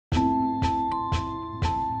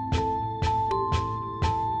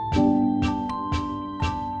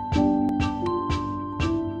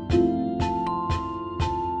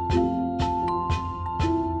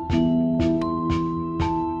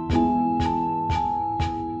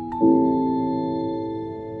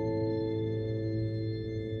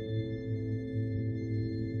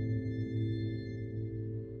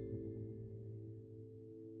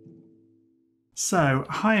So,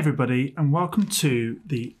 hi everybody, and welcome to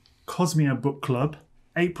the Cosmia Book Club,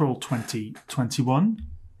 April 2021,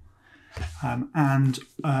 and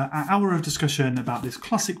an hour of discussion about this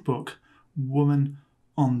classic book, Woman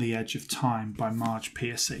on the Edge of Time by Marge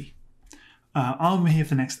Piercy. I'll be here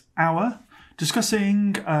for the next hour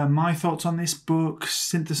discussing my thoughts on this book,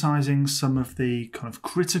 synthesising some of the kind of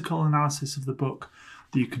critical analysis of the book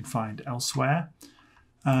that you can find elsewhere.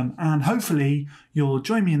 And hopefully you'll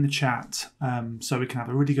join me in the chat so we can have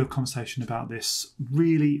a really good conversation about this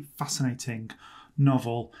really fascinating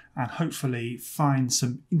novel and hopefully find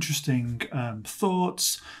some interesting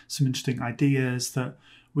thoughts, some interesting ideas that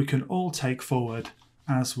we can all take forward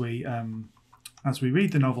as we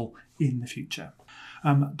read the novel in the future.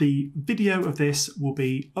 The video of this will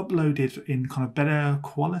be uploaded in kind of better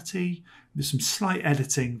quality with some slight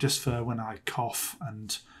editing just for when I cough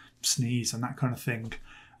and sneeze and that kind of thing.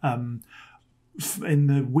 In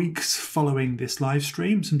the weeks following this live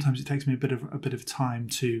stream, sometimes it takes me a bit of time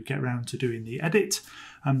to get around to doing the edit.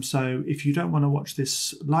 So if you don't want to watch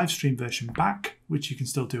this live stream version back, which you can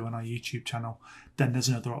still do on our YouTube channel, then there's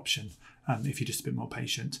another option if you're just a bit more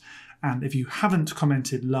patient. And if you haven't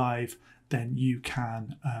commented live, then you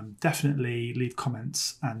can definitely leave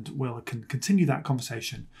comments and we can continue that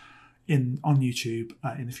conversation on YouTube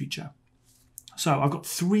in the future. So I've got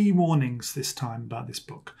 3 warnings this time about this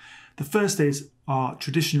book. The first is our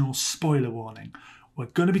traditional spoiler warning. We're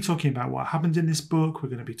going to be talking about what happened in this book. We're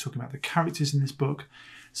going to be talking about the characters in this book.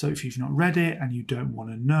 So if you've not read it and you don't want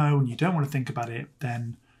to know and you don't want to think about it,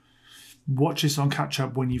 then watch this on catch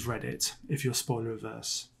up when you've read it, if you're spoiler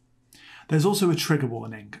averse. There's also a trigger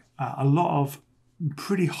warning. A lot of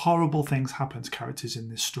pretty horrible things happen to characters in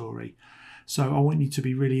this story. So I want you to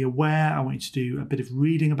be really aware. I want you to do a bit of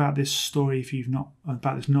reading about this story if you've not,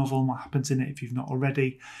 about this novel and what happens in it if you've not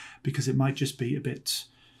already, because it might just be a bit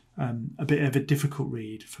of a difficult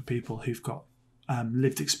read for people who've got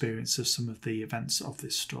lived experience of some of the events of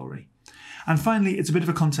this story. And finally, it's a bit of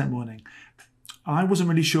a content warning. I wasn't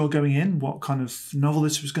really sure going in what kind of novel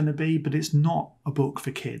this was going to be, but it's not a book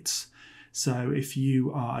for kids. So if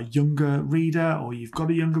you are a younger reader or you've got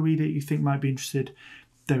a younger reader you think might be interested,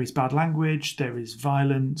 there is bad language, there is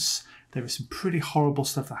violence, there is some pretty horrible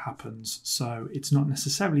stuff that happens, so it's not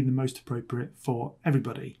necessarily the most appropriate for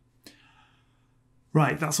everybody.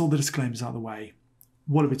 Right, that's all the disclaimers out of the way.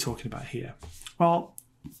 What are we talking about here? Well,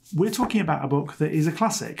 we're talking about a book that is a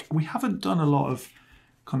classic. We haven't done a lot of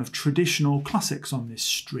kind of traditional classics on this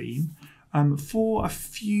stream for a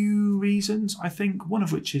few reasons, I think, one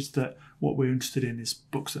of which is that what we're interested in is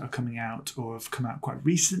books that are coming out or have come out quite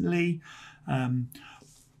recently.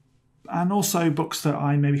 And also books that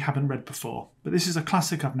I maybe haven't read before. But this is a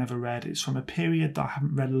classic I've never read. It's from a period that I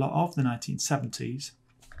haven't read a lot of, the 1970s.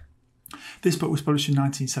 This book was published in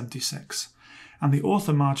 1976. And the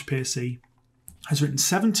author, Marge Piercy, has written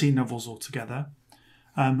 17 novels altogether.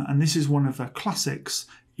 And this is one of the classics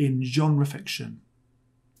in genre fiction.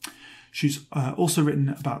 She's also written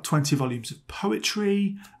about 20 volumes of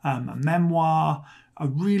poetry, a memoir, a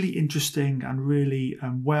really interesting and really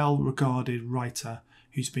well-regarded writer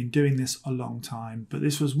who's been doing this a long time, but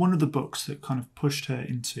this was one of the books that kind of pushed her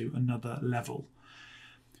into another level.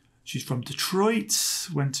 She's from Detroit,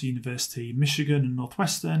 went to University of Michigan and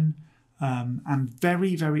Northwestern, and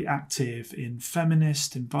very, very active in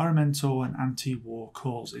feminist, environmental and anti-war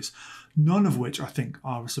causes, none of which I think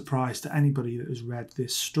are a surprise to anybody that has read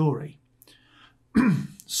this story.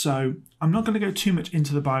 So I'm not going to go too much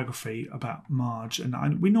into the biography about Marge,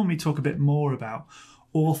 and we normally talk a bit more about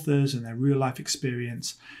authors and their real life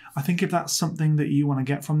experience. I think if that's something that you want to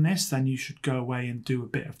get from this, then you should go away and do a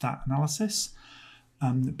bit of that analysis,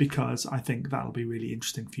 because I think that'll be really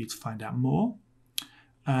interesting for you to find out more.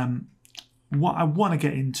 What I want to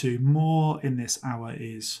get into more in this hour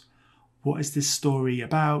is what is this story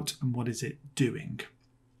about and what is it doing?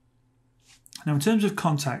 Now, in terms of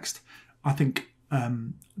context, I think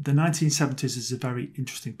the 1970s is a very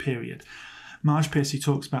interesting period. Marge Piercy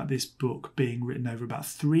talks about this book being written over about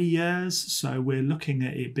 3 years, so we're looking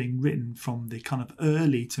at it being written from the kind of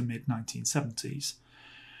early to mid 1970s.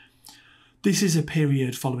 This is a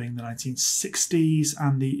period following the 1960s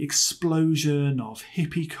and the explosion of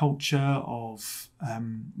hippie culture, of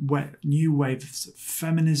new waves of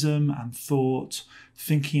feminism and thought,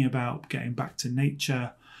 thinking about getting back to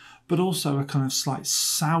nature, but also a kind of slight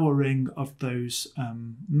souring of those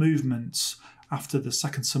movements after the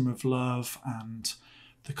Second Summer of Love and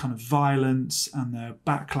the kind of violence and the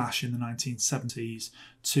backlash in the 1970s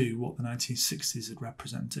to what the 1960s had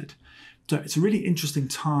represented. So it's a really interesting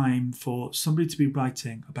time for somebody to be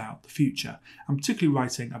writing about the future, and particularly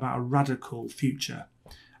writing about a radical future.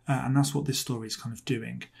 And that's what this story is kind of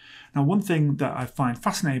doing. Now, one thing that I find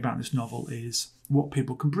fascinating about this novel is what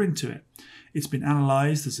people can bring to it. It's been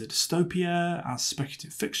analysed as a dystopia, as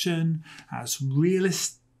speculative fiction, as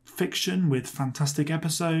realist fiction with fantastic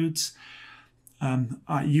episodes.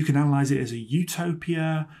 You can analyse it as a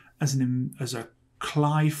utopia, as a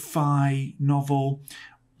cli-fi novel,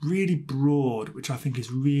 really broad, which I think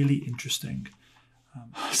is really interesting.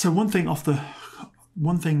 So one thing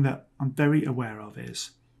that I'm very aware of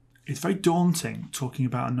is it's very daunting talking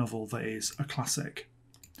about a novel that is a classic.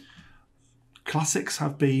 Classics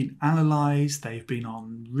have been analysed, they've been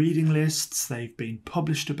on reading lists, they've been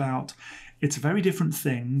published about. It's a very different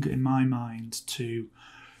thing in my mind to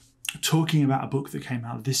talking about a book that came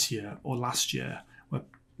out this year or last year,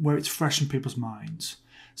 where it's fresh in people's minds.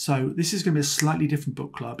 So this is going to be a slightly different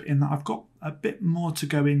book club in that I've got a bit more to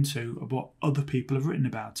go into of what other people have written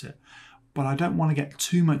about it. But I don't want to get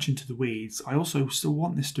too much into the weeds. I also still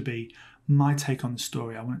want this to be my take on the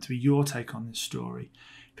story. I want it to be your take on this story,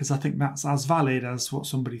 because I think that's as valid as what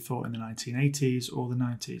somebody thought in the 1980s or the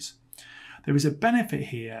 90s. There is a benefit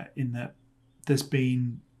here in that there's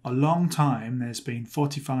been a long time, there's been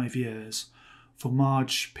 45 years for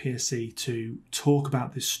Marge Piercy to talk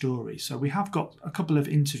about this story. So we have got a couple of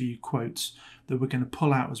interview quotes that we're going to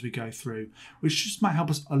pull out as we go through, which just might help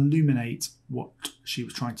us illuminate what she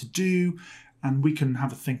was trying to do, and we can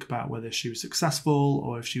have a think about whether she was successful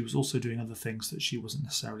or if she was also doing other things that she wasn't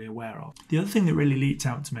necessarily aware of. The other thing that really leaped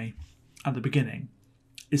out to me at the beginning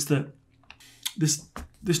is that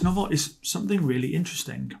this novel is something really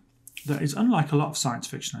interesting that is unlike a lot of science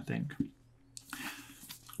fiction, I think.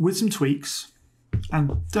 With some tweaks,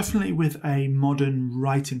 and definitely with a modern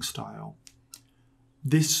writing style,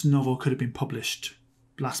 this novel could have been published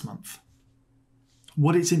last month.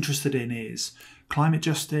 What it's interested in is climate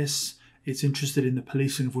justice, it's interested in the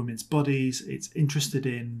policing of women's bodies, it's interested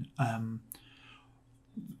in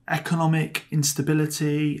economic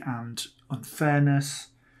instability and unfairness.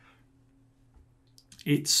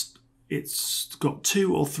 It's got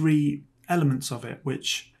 2 or 3 elements of it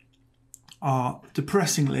which are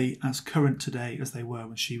depressingly as current today as they were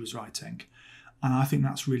when she was writing. And I think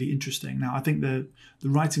that's really interesting. Now, I think the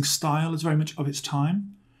writing style is very much of its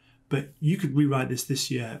time, but you could rewrite this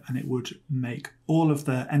year and it would make all of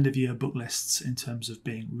the end of year book lists in terms of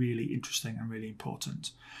being really interesting and really important.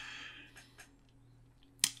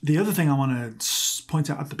 The other thing I want to point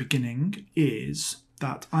out at the beginning is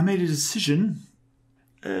that I made a decision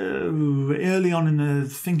early on in the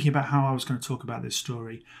thinking about how I was going to talk about this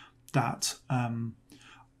story, that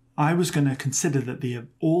I was going to consider that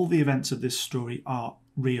all the events of this story are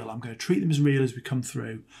real. I'm going to treat them as real as we come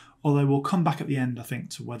through, although we'll come back at the end, I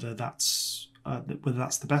think, to whether that's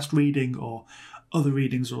the best reading or other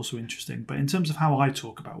readings are also interesting. But in terms of how I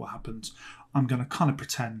talk about what happens, I'm going to kind of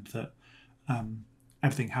pretend that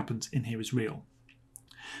everything happens in here is real.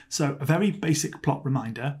 So a very basic plot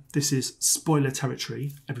reminder. This is spoiler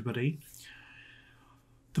territory, everybody.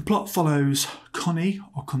 The plot follows Connie,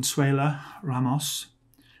 or Consuela Ramos,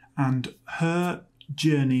 and her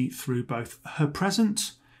journey through both her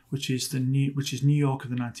present, which is New York of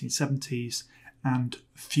the 1970s, and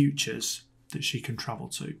futures that she can travel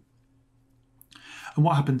to. And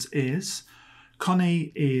what happens is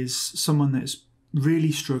Connie is someone that's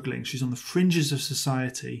really struggling. She's on the fringes of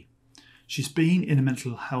society. She's been in a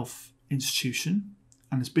mental health institution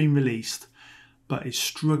and has been released, but is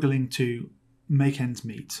struggling to make ends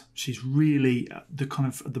meet. She's really at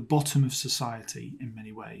the bottom of society in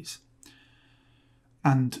many ways.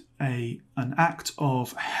 And an act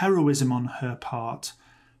of heroism on her part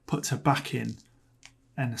puts her back in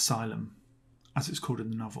an asylum, as it's called in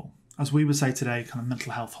the novel. As we would say today, kind of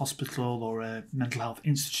mental health hospital or a mental health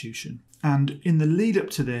institution. And in the lead up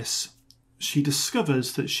to this, she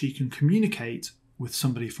discovers that she can communicate with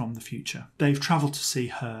somebody from the future. They've travelled to see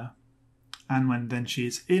her, and when then she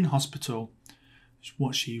is in hospital,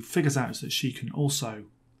 what she figures out is that she can also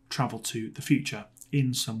travel to the future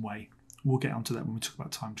in some way. We'll get onto that when we talk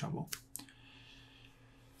about time travel.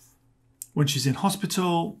 When she's in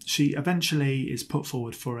hospital, she eventually is put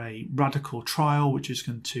forward for a radical trial, which is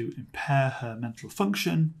going to impair her mental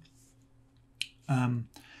function.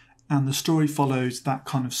 And the story follows that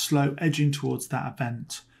kind of slow edging towards that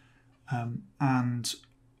event, and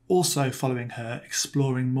also following her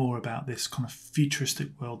exploring more about this kind of futuristic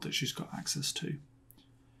world that she's got access to.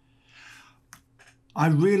 I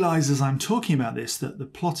realise as I'm talking about this that the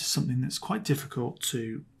plot is something that's quite difficult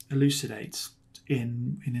to elucidate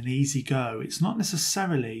in an easy go. It's not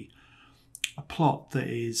necessarily a plot that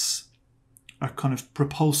is a kind of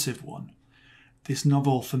propulsive one. This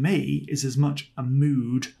novel, for me, is as much a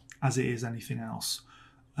mood as it is anything else.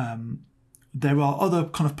 There are other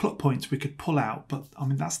kind of plot points we could pull out, but I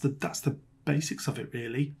mean that's the basics of it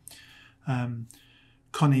really.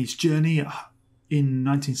 Connie's journey in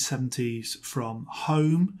 1970s from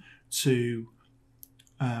home to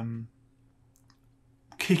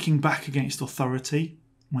kicking back against authority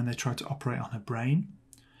when they try to operate on her brain.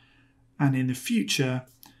 And in the future,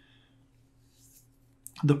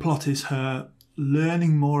 the plot is her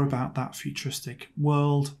learning more about that futuristic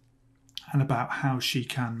world and about how she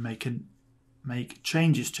can make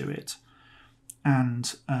changes to it.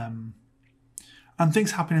 And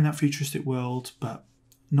things happen in that futuristic world, but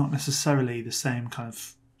not necessarily the same kind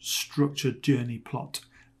of structured journey plot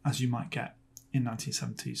as you might get in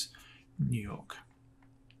 1970s New York.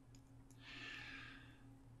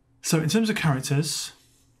 So in terms of characters,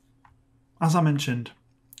 as I mentioned,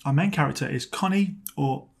 our main character is Connie,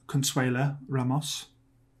 or Consuela Ramos.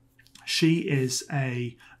 She is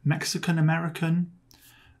a Mexican-American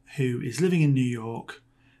who is living in New York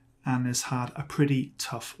and has had a pretty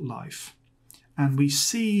tough life. And we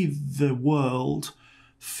see the world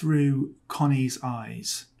through Connie's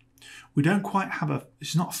eyes. We don't quite have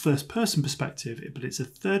it's not a first-person perspective, but it's a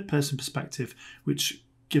third-person perspective, which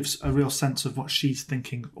gives a real sense of what she's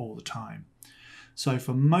thinking all the time. So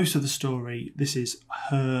for most of the story, this is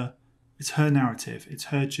it's her narrative, it's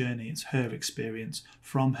her journey, it's her experience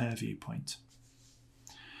from her viewpoint.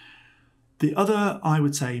 The other, I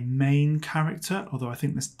would say, main character, although I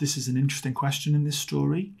think this is an interesting question in this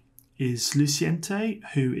story, is Luciente,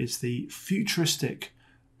 who is the futuristic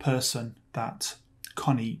person that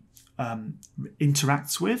Connie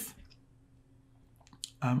interacts with.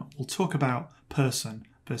 We'll talk about person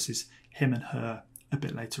versus him and her a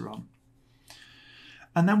bit later on.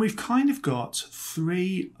 And then we've kind of got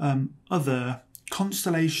three other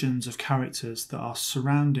constellations of characters that are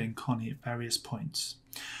surrounding Connie at various points.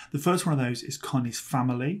 The first one of those is Connie's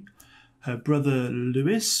family, her brother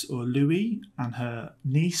Louis, and her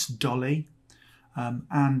niece Dolly,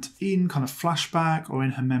 and in kind of flashback or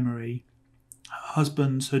in her memory, her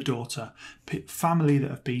husband, her daughter, family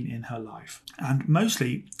that have been in her life, and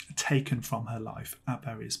mostly taken from her life at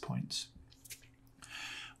various points.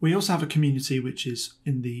 We also have a community which is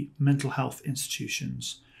in the mental health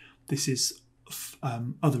institutions. This is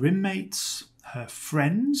other inmates, her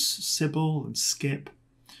friends, Sybil and Skip,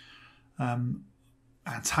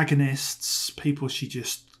 antagonists, people she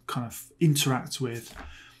just kind of interacts with.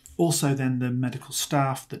 Also then the medical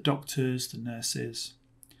staff, the doctors, the nurses.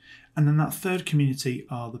 And then that third community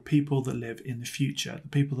are the people that live in the future, the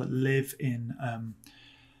people that live in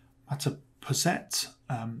Mattapoisett.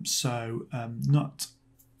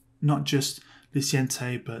 Not just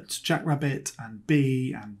Luciente, but Jackrabbit and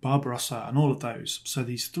Bee and Barbarossa and all of those. So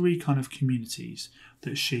these three kind of communities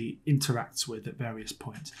that she interacts with at various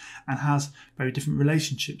points and has very different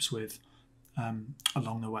relationships with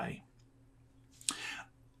along the way.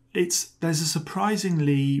 There's a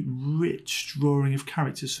surprisingly rich drawing of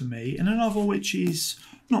characters for me in a novel which is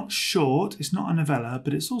not short, it's not a novella,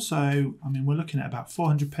 but it's also, I mean, we're looking at about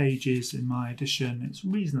 400 pages in my edition. It's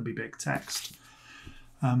reasonably big text.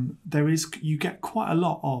 You get quite a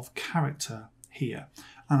lot of character here,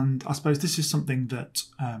 and I suppose this is something that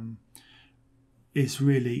is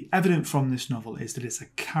really evident from this novel, is that it's a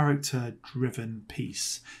character-driven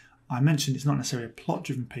piece. I mentioned it's not necessarily a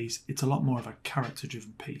plot-driven piece, it's a lot more of a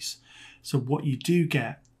character-driven piece. So what you do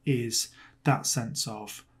get is that sense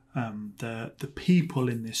of the people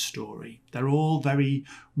in this story. They're all very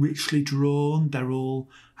richly drawn, they all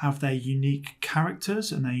have their unique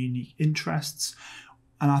characters and their unique interests.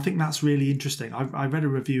 And I think that's really interesting. I read a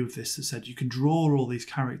review of this that said you can draw all these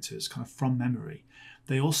characters kind of from memory.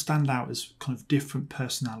 They all stand out as kind of different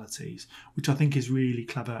personalities, which I think is really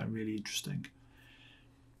clever and really interesting.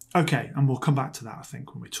 Okay, and we'll come back to that, I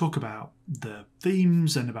think, when we talk about the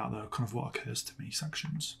themes and about the kind of what occurs to me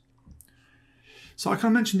sections. So I kind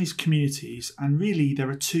of mentioned these communities, and really there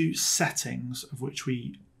are two settings of which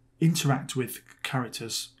we interact with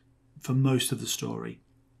characters for most of the story.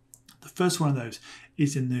 The first one of those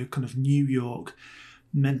is in the kind of New York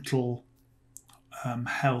mental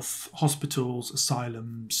health hospitals,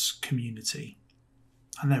 asylums community.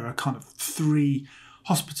 And there are kind of three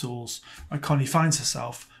hospitals where Connie finds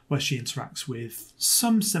herself, where she interacts with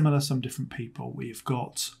some similar, some different people. We've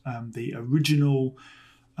got the original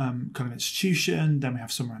kind of institution, then we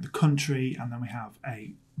have some around the country, and then we have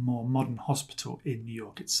a more modern hospital in New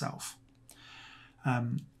York itself.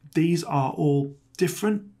 These are all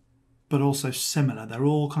different, but also similar. They're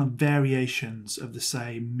all kind of variations of the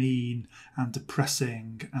same mean and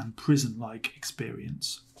depressing and prison-like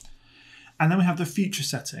experience. And then we have the future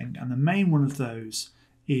setting, and the main one of those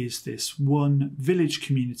is this one village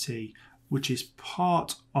community which is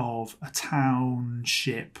part of a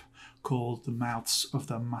township called the Mouths of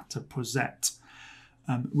the Mattapoisett,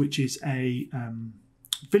 which is a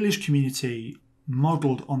village community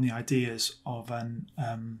modelled on the ideas of a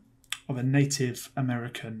Native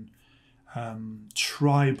American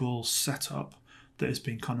tribal setup that has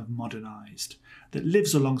been kind of modernised, that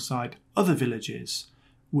lives alongside other villages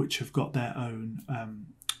which have got their own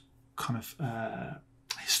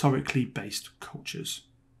historically based cultures.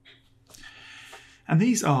 And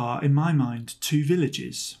these are, in my mind, two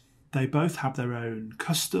villages. They both have their own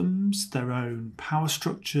customs, their own power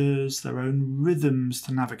structures, their own rhythms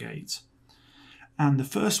to navigate. And the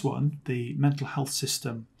first one, the mental health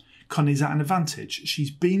system, Connie's at an advantage.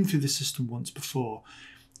 She's been through the system once before.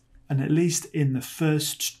 And at least in the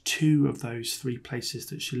first two of those three places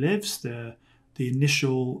that she lives, the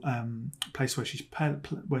initial place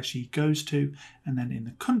where she goes to, and then in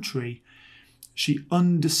the country, she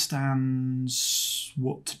understands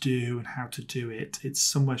what to do and how to do it. It's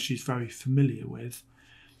somewhere she's very familiar with.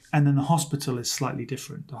 And then the hospital is slightly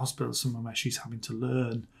different. The hospital is somewhere where she's having to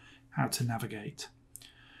learn how to navigate.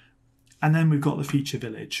 And then we've got the future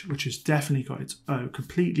village, which has definitely got its own,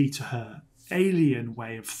 completely to her, alien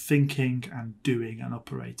way of thinking and doing and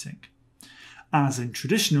operating. As in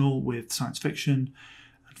traditional with science fiction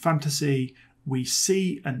and fantasy, we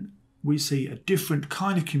see a different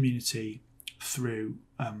kind of community through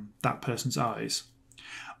that person's eyes.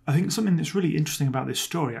 I think something that's really interesting about this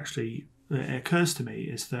story, actually, that it occurs to me,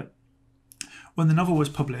 is that when the novel was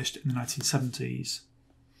published in the 1970s,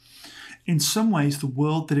 in some ways the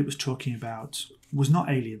world that it was talking about was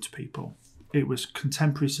not alien to people. It was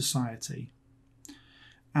contemporary society.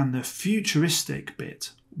 And the futuristic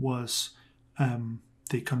bit was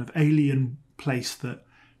the kind of alien place that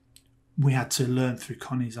we had to learn through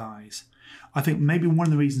Connie's eyes. I think maybe one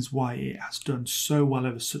of the reasons why it has done so well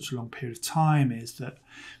over such a long period of time is that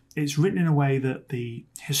it's written in a way that the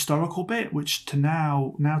historical bit, which to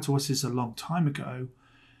now to us is a long time ago,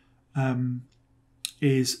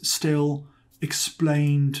 is still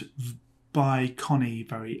explained by Connie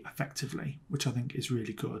very effectively, which I think is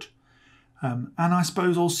really good. And I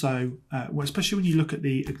suppose also, especially when you look at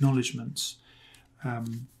the acknowledgements,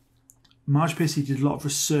 Marge Piercy did a lot of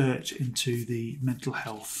research into the mental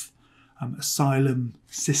health asylum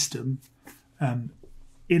system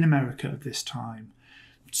in America at this time.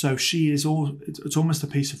 So it's almost a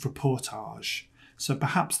piece of reportage. So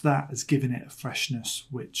perhaps that has given it a freshness,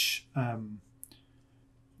 which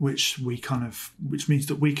means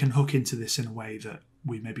that we can hook into this in a way that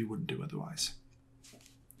we maybe wouldn't do otherwise.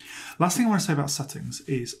 Last thing I want to say about settings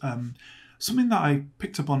is something that I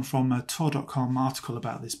picked up on from a Tor.com article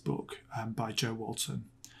about this book by Jo Walton.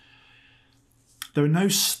 There are no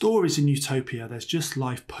stories in Utopia, there's just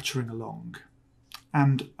life puttering along.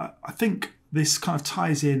 And I think this kind of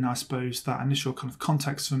ties in, I suppose, that initial kind of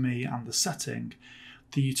context for me and the setting.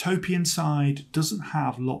 The utopian side doesn't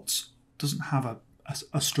have a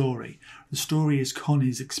story. The story is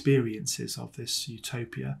Connie's experiences of this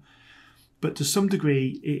utopia. But to some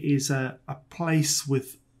degree, it is a place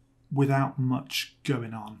without much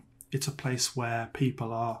going on. It's a place where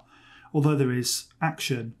people are, although there is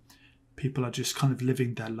action, people are just kind of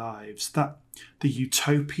living their lives. That the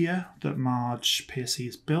utopia that Marge Piercy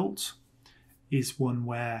has built is one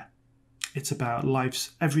where it's about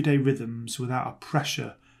life's everyday rhythms without a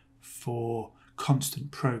pressure for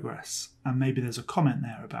constant progress. And maybe there's a comment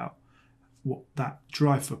there about what that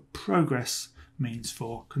drive for progress means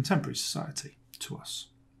for contemporary society to us.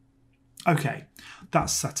 Okay,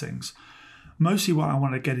 that's settings. Mostly what I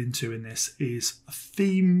want to get into in this is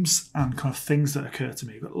themes and kind of things that occur to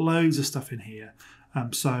me. I've got loads of stuff in here.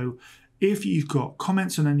 So if you've got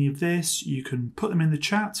comments on any of this, you can put them in the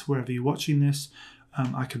chat wherever you're watching this.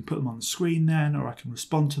 I can put them on the screen then, or I can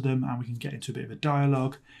respond to them and we can get into a bit of a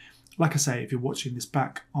dialogue. Like I say, if you're watching this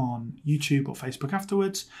back on YouTube or Facebook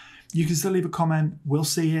afterwards, you can still leave a comment. We'll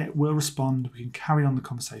see it. We'll respond. We can carry on the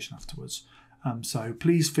conversation afterwards. So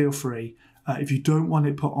please feel free. If you don't want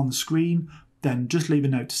it put on the screen, then just leave a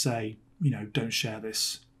note to say, don't share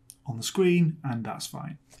this on the screen, and that's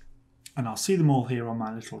fine. And I'll see them all here on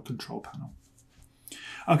my little control panel.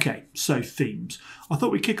 Okay, so themes. I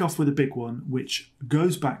thought we'd kick off with a big one, which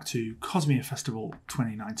goes back to Cosmia Festival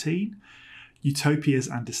 2019, Utopias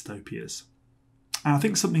and Dystopias. And I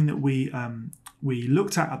think something that we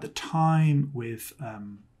looked at the time with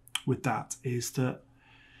that is that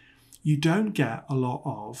you don't get a lot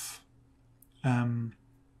of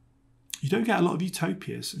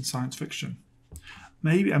utopias in science fiction.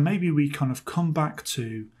 Maybe we kind of come back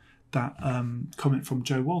to that comment from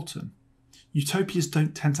Jo Walton. utopias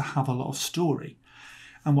don't tend to have a lot of story.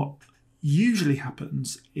 And what usually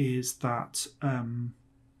happens is that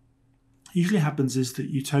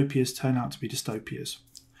utopias turn out to be dystopias.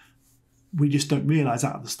 We just don't realise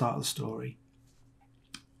that at the start of the story.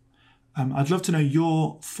 I'd love to know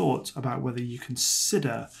your thoughts about whether you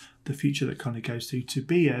consider the future that Connie goes to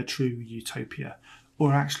be a true utopia,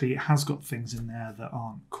 or actually it has got things in there that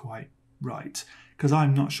aren't quite right. Because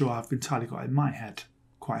I'm not sure I've entirely got in my head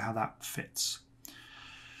quite how that fits.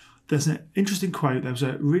 There's an interesting quote. There was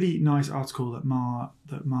a really nice article that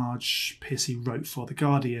Marge Piercy wrote for The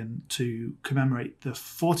Guardian to commemorate the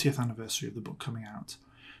 40th anniversary of the book coming out,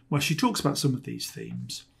 where she talks about some of these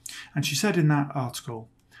themes. And she said in that article,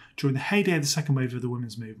 during the heyday of the second wave of the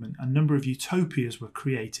women's movement, a number of utopias were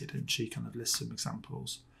created, and she kind of lists some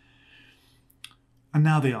examples. And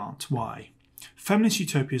now they aren't. Why? Feminist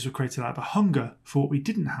utopias were created out of a hunger for what we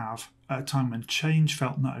didn't have at a time when change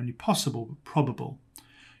felt not only possible but probable.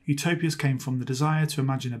 Utopias came from the desire to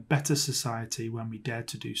imagine a better society when we dared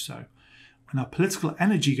to do so. When our political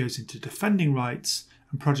energy goes into defending rights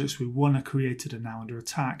and projects we won are created and now under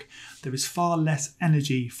attack, there is far less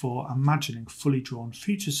energy for imagining fully drawn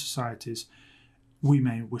future societies we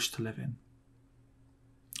may wish to live in.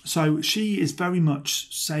 So she is very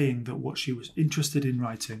much saying that what she was interested in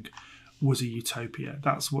writing was a utopia.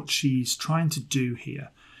 That's what she's trying to do here.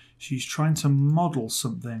 She's trying to model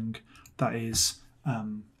something that is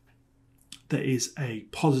a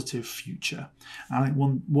positive future. And I think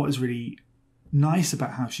what is really nice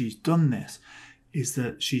about how she's done this is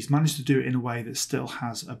that she's managed to do it in a way that still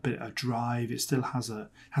has a bit of drive. It still has an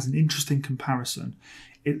interesting comparison.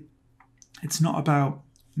 It's not about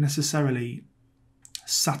necessarily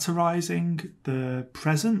satirizing the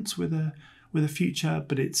present with a future,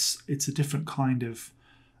 but it's a different kind of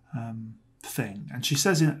thing. And she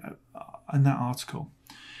says in that article,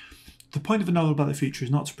 the point of a novel about the future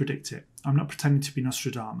is not to predict it. I'm not pretending to be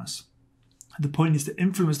Nostradamus. The point is to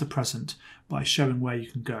influence the present by showing where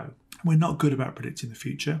you can go. We're not good about predicting the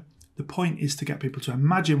future. The point is to get people to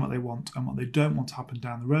imagine what they want and what they don't want to happen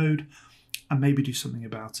down the road, and maybe do something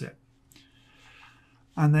about it.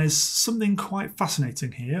 And there's something quite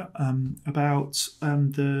fascinating here about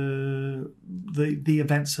the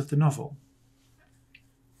events of the novel.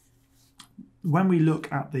 When we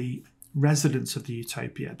look at the residents of the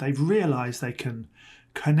utopia, they've realised they can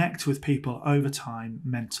connect with people over time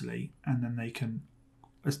mentally, and then they can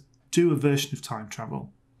do a version of time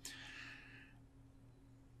travel.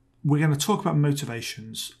 We're going to talk about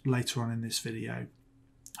motivations later on in this video,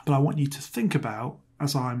 but I want you to think about,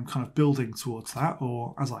 as I'm kind of building towards that,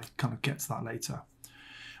 or as I kind of get to that later,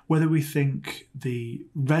 whether we think the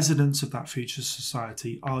residents of that future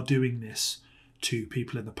society are doing this to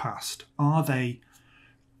people in the past. Are they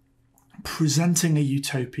presenting a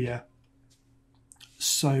utopia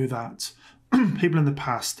so that people in the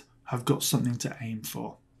past have got something to aim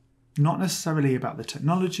for? Not necessarily about the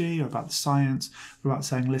technology or about the science, but about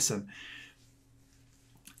saying, listen,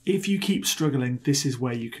 if you keep struggling, this is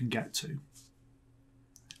where you can get to.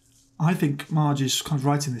 I think Marge is kind of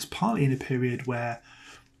writing this partly in a period where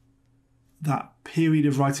that period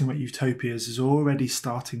of writing about utopias is already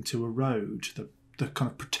starting to erode. The kind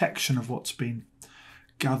of protection of what's been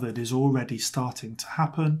gathered is already starting to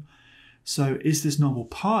happen. So is this novel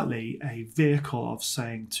partly a vehicle of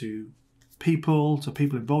saying to people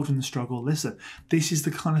involved in the struggle, listen, this is the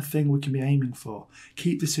kind of thing we can be aiming for.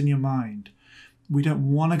 Keep this in your mind. We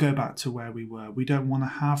don't want to go back to where we were. We don't want to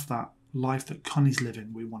have that life that Connie's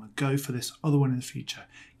living. We want to go for this other one in the future.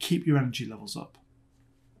 Keep your energy levels up.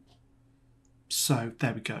 So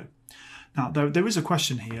there we go. Now, there is a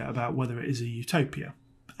question here about whether it is a utopia,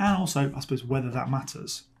 and also, I suppose, whether that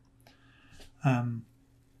matters.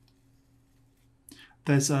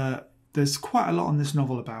 There's quite a lot on this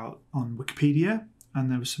novel on Wikipedia, and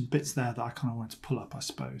there were some bits there that I kind of wanted to pull up, I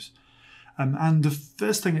suppose. And the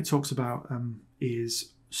first thing it talks about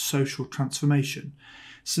is social transformation.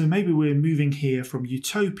 So maybe we're moving here from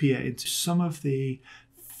utopia into some of the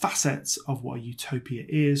facets of what a utopia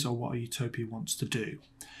is or what a utopia wants to do.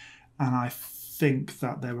 And I think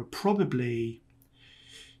that there are probably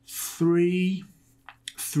three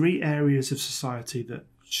areas of society that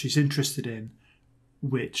she's interested in,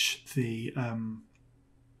 which the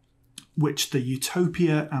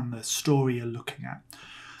utopia and the story are looking at.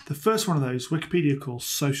 The first one of those, Wikipedia calls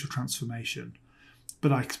social transformation,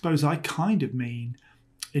 but I suppose I kind of mean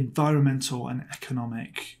environmental and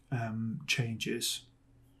economic changes,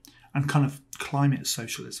 and kind of climate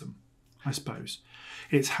socialism, I suppose.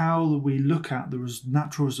 It's how we look at the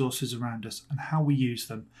natural resources around us and how we use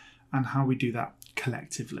them, and how we do that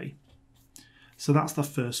collectively. So that's the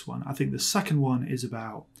first one. I think the second one is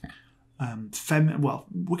about well,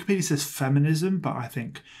 Wikipedia says feminism, but I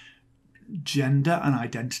think gender and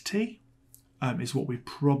identity is what we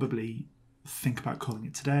probably think about calling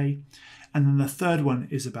it today. And then the third one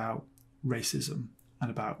is about racism and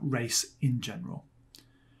about race in general.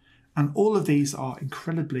 And all of these are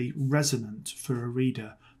incredibly resonant for a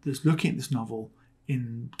reader that's looking at this novel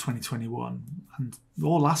in 2021 and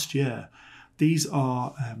or last year. These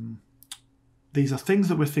are things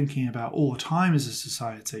that we're thinking about all the time as a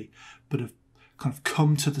society, but have kind of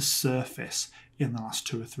come to the surface in the last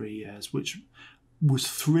 2 or 3 years, which was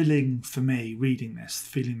thrilling for me reading this,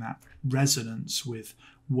 feeling that resonance with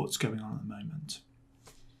what's going on at the moment.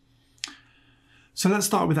 So let's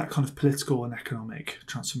start with that kind of political and economic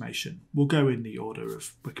transformation. We'll go in the order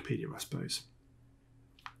of Wikipedia, I suppose.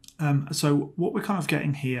 So what we're kind of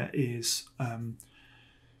getting here is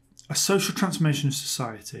a social transformation of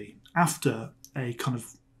society after a kind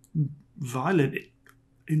of violent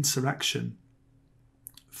insurrection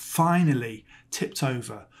finally tipped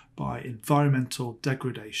over by environmental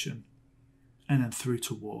degradation and then through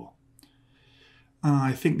to war. And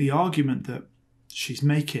I think the argument that she's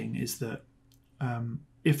making is that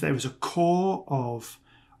if there is a core of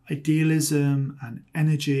idealism and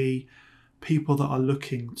energy, people that are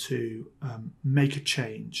looking to make a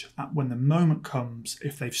change, when the moment comes,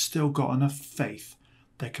 if they've still got enough faith,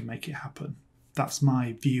 they can make it happen. That's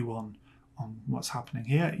my view on what's happening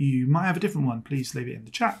here. You might have a different one. Please leave it in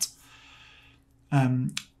the chat.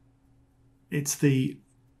 It's the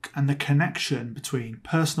connection between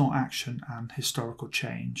personal action and historical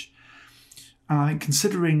change. And I think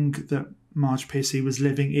considering that Marge Piercy was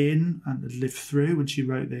living in and lived through, when she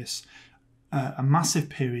wrote this, a massive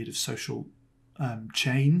period of social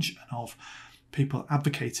change and of people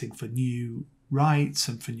advocating for new rights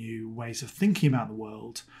and for new ways of thinking about the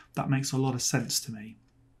world, that makes a lot of sense to me.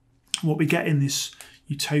 What we get in this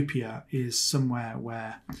utopia is somewhere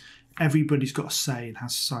where everybody's got a say in how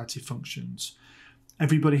society functions.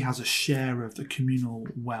 Everybody has a share of the communal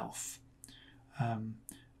wealth.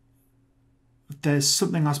 There's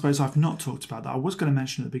something I suppose I've not talked about that I was going to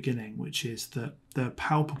mention at the beginning, which is the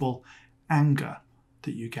palpable anger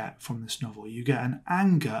that you get from this novel. You get an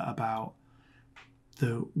anger about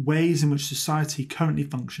the ways in which society currently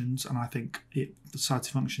functions, and I think society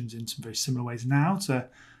functions in some very similar ways now to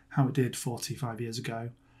how it did 45 years ago.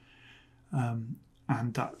 And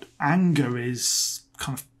that anger is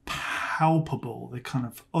kind of palpable, the kind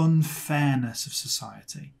of unfairness of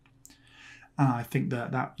society. And I think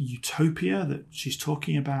that utopia that she's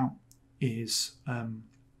talking about is the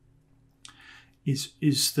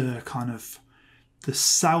kind of the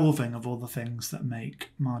salving of all the things that make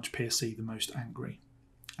Marge Piercy the most angry.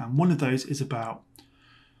 And one of those is about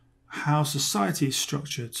how society is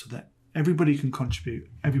structured so that everybody can contribute,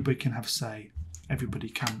 everybody can have a say, everybody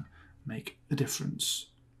can make a difference.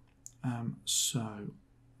 I'd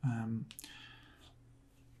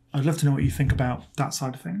love to know what you think about that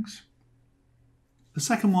side of things. The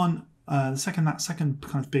second one, that second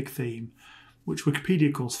kind of big theme, which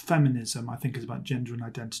Wikipedia calls feminism, I think is about gender and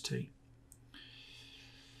identity.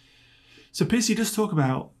 So Piercy does talk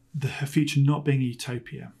about her future not being a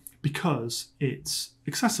utopia because it's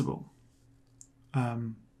accessible.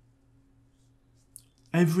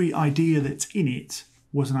 Every idea that's in it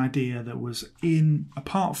was an idea that was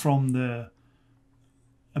apart from the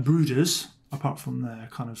brooders, apart from the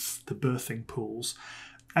kind of the birthing pools,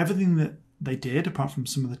 everything that they did, apart from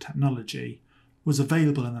some of the technology, was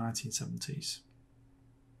available in the 1970s.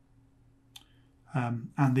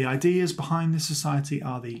 And the ideas behind this society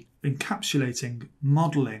are the encapsulating,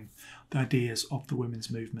 modelling the ideas of the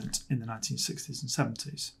women's movement in the 1960s and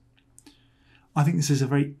 70s. I think this is a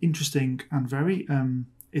very interesting and very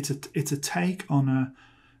it's a take on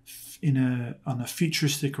a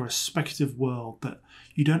futuristic or a speculative world that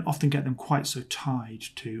you don't often get them quite so tied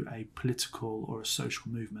to a political or a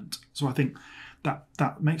social movement. So I think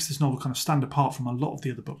that makes this novel kind of stand apart from a lot of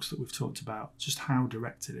the other books that we've talked about, just how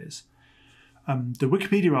direct it is. The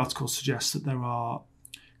Wikipedia article suggests that there are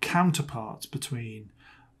counterparts between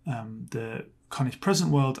the kind of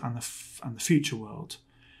present world and the future world.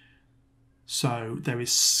 So there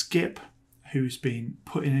is Skip, who's been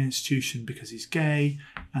put in an institution because he's gay,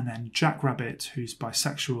 and then Jackrabbit, who's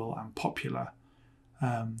bisexual and popular.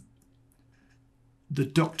 The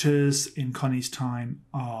doctors in Connie's time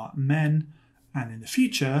are men, and in the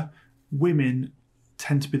future, women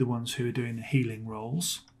tend to be the ones who are doing the healing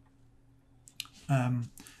roles. And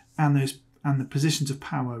the positions of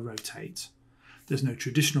power rotate. There's no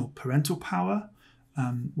traditional parental power.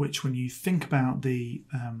 which when you think about the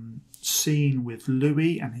scene with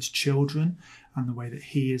Louis and his children and the way that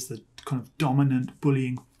he is the kind of dominant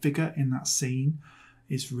bullying figure in that scene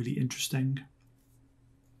is really interesting.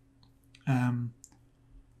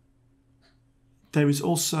 There is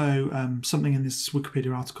also something in this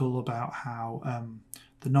Wikipedia article about how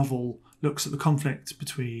the novel looks at the conflict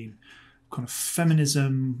between kind of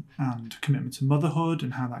feminism and commitment to motherhood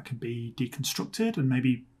and how that can be deconstructed, and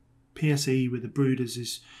maybe Piercy with the Brooders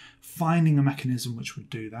is finding a mechanism which would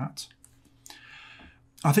do that.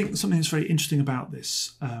 I think something that's very interesting about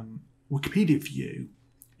this Wikipedia view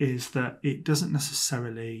is that it doesn't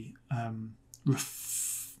necessarily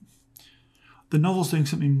the novel's doing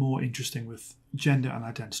something more interesting with gender and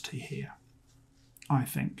identity here, I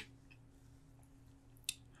think.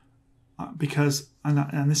 Because,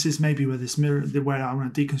 and this is maybe where this mirror, where I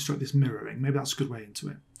want to deconstruct this mirroring, maybe that's a good way into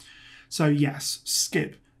it. So yes,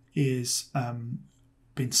 Skip is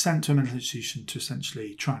been sent to a mental institution to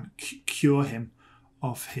essentially try and cure him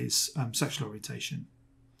of his sexual orientation.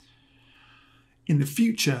 In the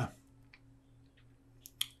future,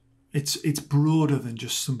 it's broader than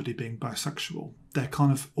just somebody being bisexual. There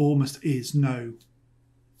kind of almost is no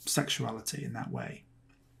sexuality in that way.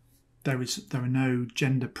 There are no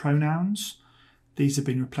gender pronouns. These have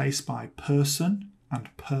been replaced by person and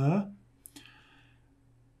per.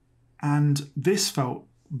 And this felt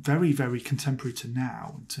very, very contemporary to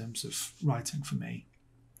now in terms of writing for me.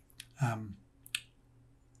 I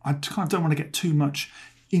kind of don't want to get too much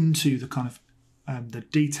into the kind of the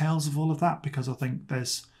details of all of that, because I think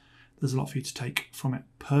there's a lot for you to take from it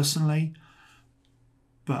personally.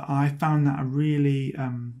 But I found that a really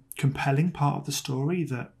compelling part of the story,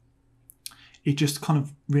 that it just kind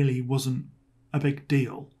of really wasn't a big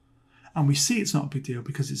deal. And we see it's not a big deal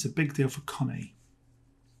because it's a big deal for Connie.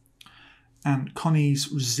 And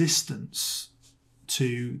Connie's resistance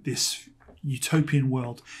to this utopian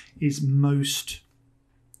world is most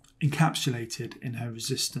encapsulated in her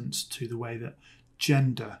resistance to the way that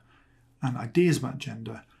gender and ideas about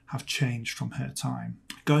gender have changed from her time.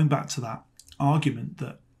 Going back to that argument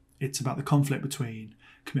that it's about the conflict between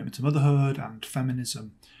commitment to motherhood and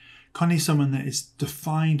feminism, Connie's someone that is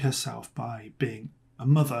defined herself by being a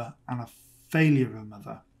mother and a failure of a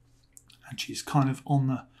mother. And she's kind of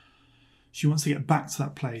she wants to get back to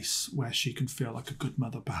that place where she can feel like a good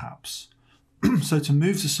mother, perhaps. So to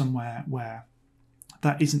move to somewhere where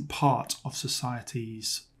that isn't part of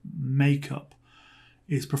society's makeup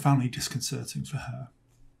is profoundly disconcerting for her.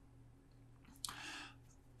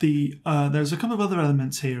 There's a couple of other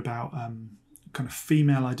elements here about kind of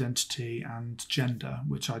female identity and gender,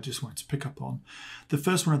 which I just wanted to pick up on. The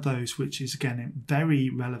first one of those, which is again very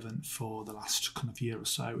relevant for the last kind of year or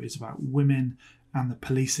so, is about women and the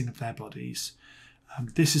policing of their bodies.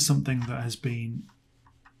 This is something that has been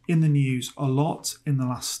in the news a lot in the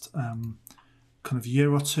last kind of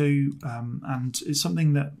year or two, and it's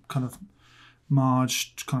something that kind of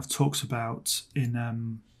Marge kind of talks about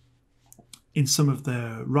in some of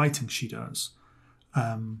the writing she does,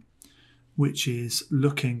 which is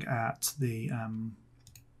looking at the kind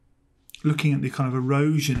of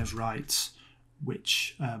erosion of rights,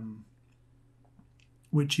 which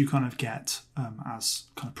you kind of get as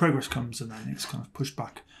kind of progress comes, and then it's kind of pushed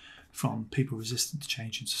back from people resistant to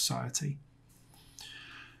change in society.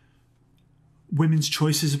 Women's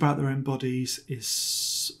choices about their own bodies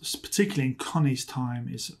is, particularly in Connie's time,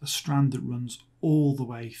 is a strand that runs all the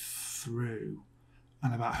way through,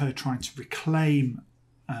 and about her trying to reclaim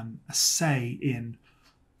a say in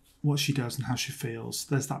what she does and how she feels.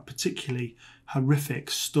 There's that particularly horrific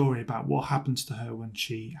story about what happens to her when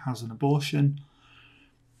she has an abortion,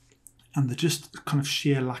 and the just kind of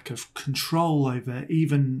sheer lack of control over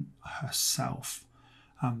even herself.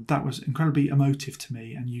 That was incredibly emotive to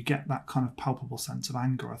me, and you get that kind of palpable sense of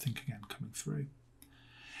anger, I think, again, coming through.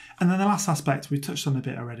 And then the last aspect we touched on a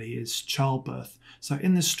bit already is childbirth. So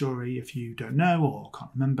in this story, if you don't know or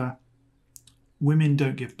can't remember, women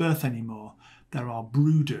don't give birth anymore. There are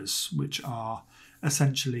brooders, which are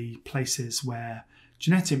essentially places where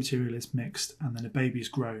genetic material is mixed and then a baby is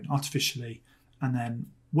grown artificially, and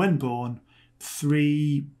then when born,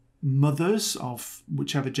 3 mothers of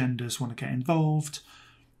whichever genders want to get involved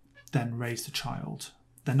then raise the child.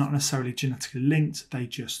 They're not necessarily genetically linked, they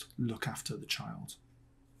just look after the child.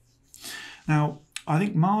 Now, I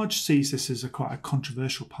think Marge sees this as quite a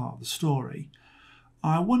controversial part of the story.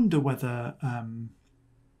 I wonder whether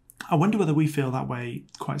we feel that way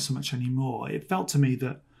quite so much anymore. It felt to me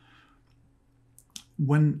that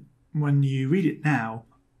when you read it now,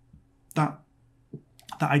 that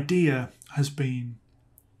idea has been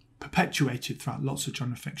perpetuated throughout lots of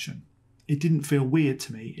genre fiction. it didn't feel weird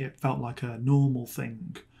to me. It felt like a normal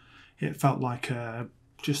thing. It felt like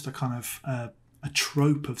just a kind of a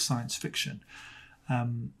trope of science fiction.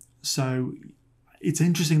 So it's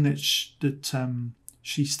interesting that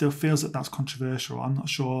she still feels that that's controversial. I'm not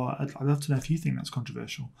sure. I'd love to know if you think that's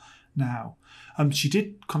controversial now. She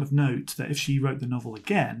did kind of note that if she wrote the novel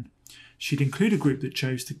again, she'd include a group that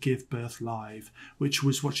chose to give birth live, which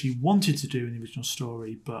was what she wanted to do in the original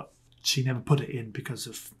story, but she never put it in because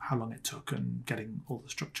of how long it took and getting all the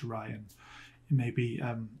structure right. And maybe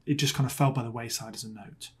it just kind of fell by the wayside as a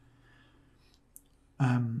note.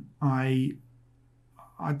 I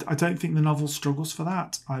don't think the novel struggles for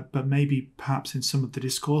that, but maybe perhaps in some of the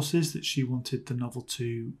discourses that she wanted the novel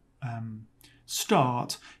to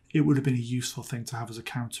start, it would have been a useful thing to have as a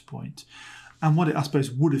counterpoint. And what it, I suppose,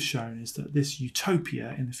 would have shown is that this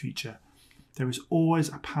utopia in the future, there is always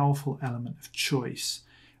a powerful element of choice.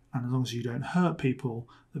 And as long as you don't hurt people,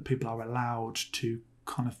 that people are allowed to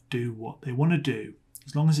kind of do what they want to do.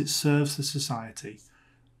 As long as it serves the society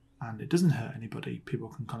and it doesn't hurt anybody, people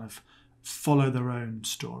can kind of follow their own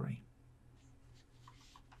story.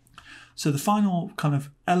 So the final kind of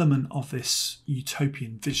element of this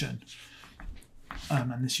utopian vision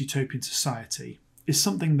and this utopian society is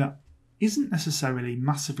something that isn't necessarily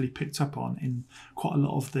massively picked up on in quite a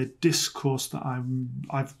lot of the discourse that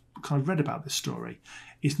I've kind of read about this story.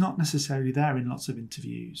 It's not necessarily there in lots of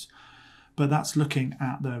interviews, but that's looking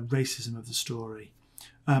at the racism of the story.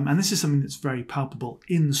 And this is something that's very palpable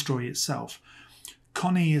in the story itself.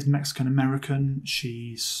 Connie is Mexican-American.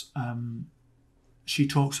 She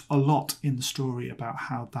talks a lot in the story about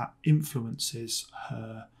how that influences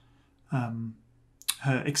her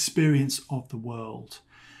experience of the world,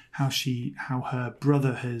 how her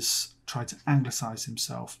brother has tried to anglicise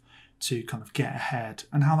himself to kind of get ahead,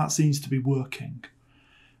 and how that seems to be working.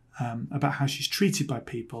 About how she's treated by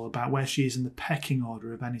people, about where she is in the pecking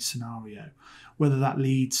order of any scenario, whether that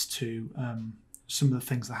leads to some of the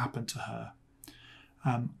things that happen to her.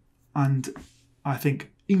 And I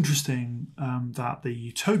think interesting that the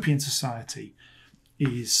utopian society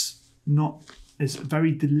is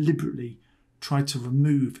very deliberately tried to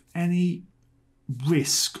remove any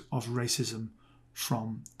risk of racism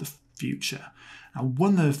from the future. Now,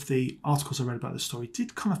 one of the articles I read about the story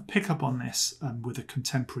did kind of pick up on this with a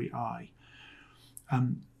contemporary eye.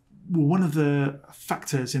 One of the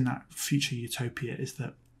factors in that future utopia is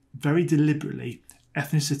that very deliberately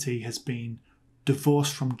ethnicity has been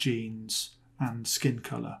divorced from genes and skin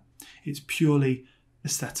colour. It's purely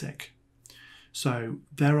aesthetic. So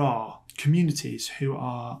there are communities who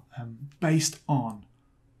are based on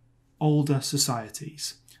older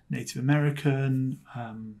societies, Native American,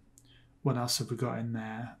 what else have we got in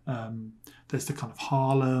there? There's the kind of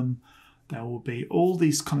Harlem. There will be all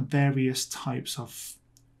these kind of various types of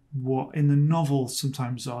what in the novel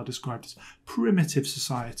sometimes are described as primitive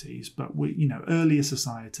societies, but earlier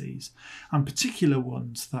societies, and particular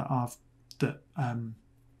ones that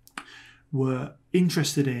were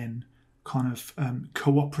interested in kind of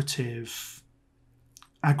cooperative,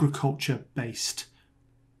 agriculture-based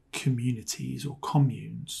communities or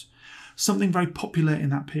communes. Something very popular in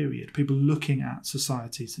that period, people looking at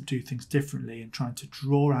societies that do things differently and trying to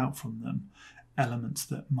draw out from them elements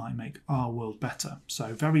that might make our world better.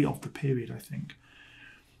 So very of the period, I think.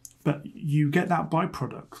 But you get that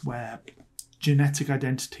byproduct where genetic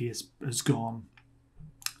identity has gone.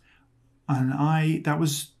 And that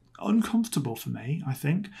was uncomfortable for me, I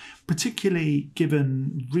think, particularly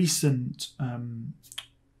given recent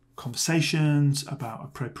conversations about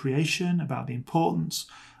appropriation, about the importance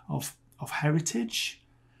of heritage.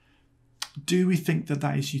 Do we think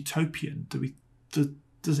that is utopian?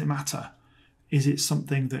 Does it matter? Is it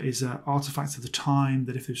something that is an artifact of the time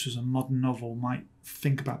that if this was a modern novel might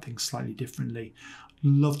think about things slightly differently? I'd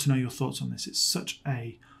love to know your thoughts on this. It's such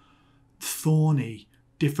a thorny,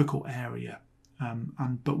 difficult area,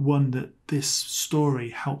 but one that this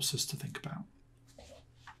story helps us to think about.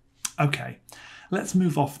 Okay, let's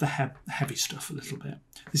move off the heavy stuff a little bit.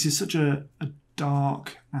 This is such a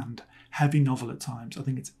dark and heavy novel at times. I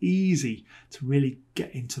think it's easy to really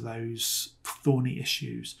get into those thorny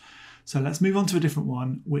issues. So let's move on to a different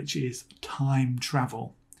one, which is time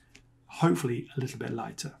travel. Hopefully a little bit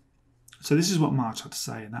lighter. So this is what Marge had to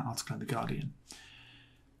say in that article in The Guardian.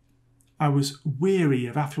 I was weary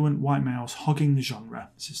of affluent white males hogging the genre,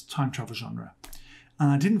 this is time travel genre,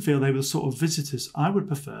 and I didn't feel they were the sort of visitors I would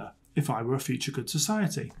prefer if I were a future good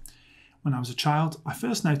society. When I was a child, I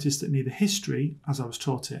first noticed that neither history, as I was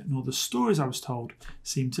taught it, nor the stories I was told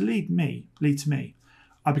seemed to lead to me.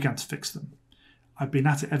 I began to fix them. I've been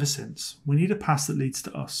at it ever since. We need a past that leads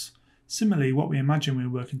to us. Similarly, what we imagine we're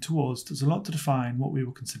working towards does a lot to define what we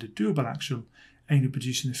will consider doable action, aimed at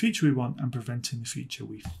producing the future we want and preventing the future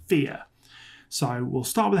we fear. So we'll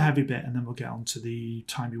start with a heavy bit and then we'll get on to the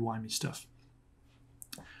timey-wimey stuff.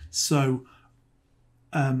 So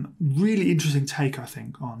really interesting take, I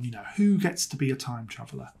think, on, who gets to be a time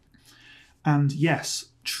traveller. And yes,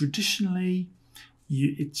 traditionally,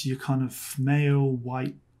 it's your kind of male,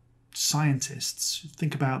 white scientists.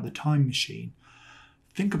 Think about the time machine.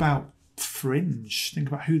 Think about Fringe. Think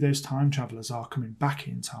about who those time travellers are coming back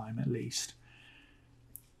in time, at least.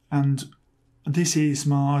 And this is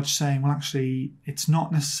Marge saying, well, actually, it's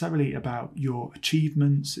not necessarily about your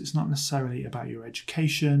achievements. It's not necessarily about your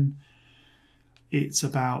education. It's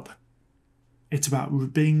about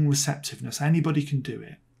being receptiveness. Anybody can do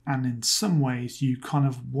it. And in some ways, you kind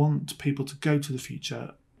of want people to go to the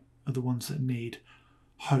future are the ones that need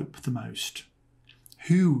hope the most.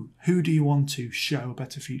 Who do you want to show a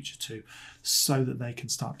better future to so that they can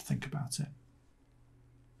start to think about it?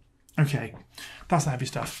 Okay, that's the heavy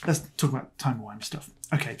stuff. Let's talk about time-wimey stuff.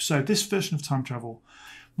 Okay, so this version of time travel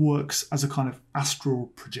works as a kind of astral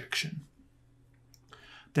projection.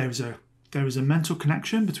 There is a mental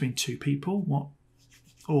connection between two people,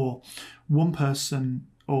 or one person,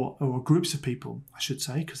 or groups of people, I should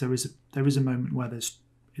say, because there is a moment where there's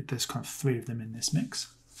kind of three of them in this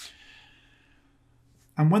mix.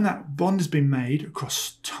 And when that bond has been made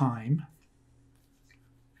across time,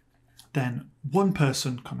 then one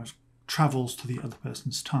person kind of travels to the other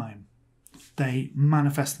person's time. They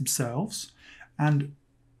manifest themselves, and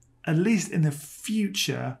at least in the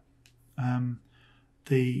future,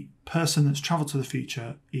 the person that's travelled to the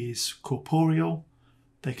future is corporeal.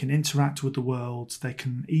 They can interact with the world. They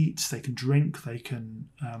can eat. They can drink. They can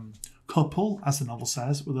couple, as the novel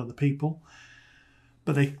says, with other people.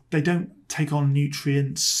 But they don't take on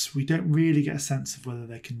nutrients. We don't really get a sense of whether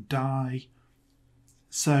they can die.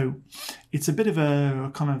 So it's a bit of a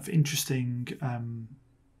kind of interesting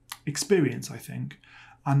experience, I think.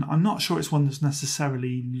 And I'm not sure it's one that's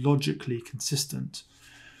necessarily logically consistent.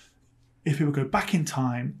 If people go back in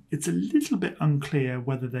time, it's a little bit unclear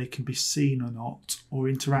whether they can be seen or not, or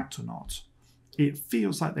interact or not. It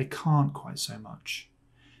feels like they can't quite so much.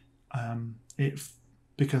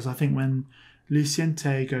 Because I think when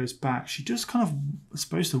Luciente goes back, she just kind of is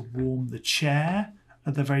supposed to warm the chair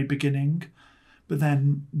at the very beginning. But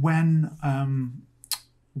then when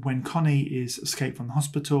Connie is escaped from the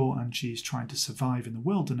hospital and she's trying to survive in the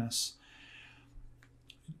wilderness,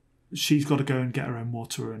 she's got to go and get her own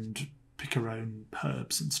water and pick her own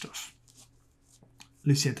herbs and stuff.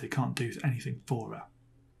 Luciente can't do anything for her.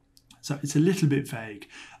 So it's a little bit vague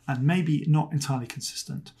and maybe not entirely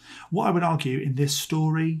consistent. What I would argue in this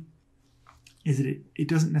story is that it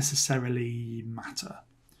doesn't necessarily matter.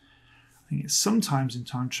 I think it's sometimes in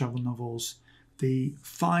time travel novels, the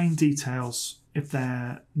fine details, if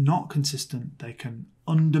they're not consistent, they can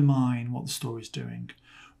undermine what the story's doing.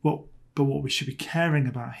 But what we should be caring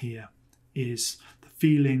about here is the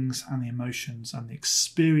feelings and the emotions and the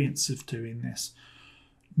experience of doing this,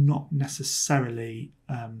 not necessarily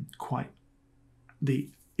quite the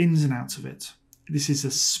ins and outs of it. This is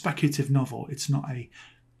a speculative novel. It's not a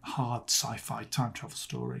hard sci-fi time travel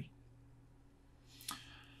story.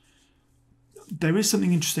 There is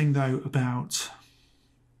something interesting, though, about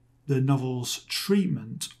the novel's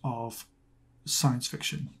treatment of science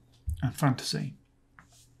fiction and fantasy.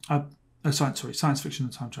 Science fiction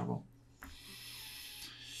and time travel.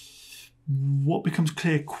 What becomes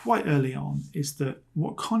clear quite early on is that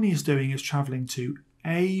what Connie is doing is travelling to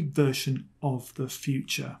a version of the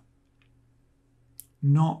future,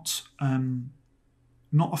 not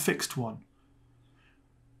a fixed one.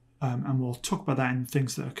 And we'll talk about that in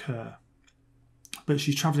things that occur. But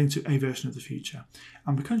she's travelling to a version of the future.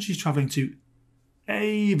 And because she's travelling to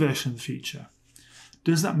a version of the future,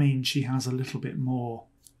 does that mean she has a little bit more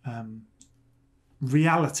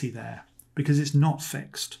reality there? Because it's not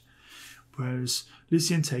fixed. Whereas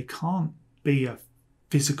Luciente can't be a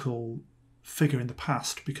physical figure in the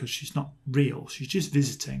past because she's not real. She's just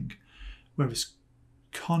visiting. Whereas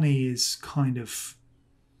Connie is kind of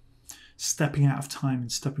stepping out of time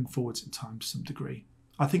and stepping forwards in time to some degree.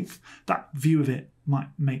 I think that view of it might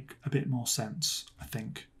make a bit more sense, I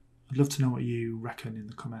think. I'd love to know what you reckon in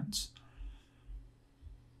the comments.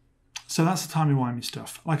 So that's the timey-wimey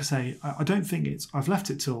stuff. Like I say, I don't think I've left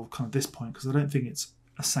it till kind of this point because I don't think it's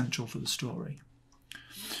essential for the story.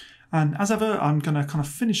 And as ever, I'm going to kind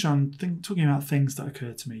of finish on talking about things that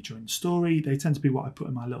occurred to me during the story. They tend to be what I put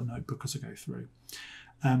in my little notebook as I go through.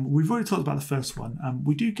 We've already talked about the first one.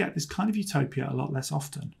 We do get this kind of utopia a lot less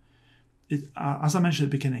often. As I mentioned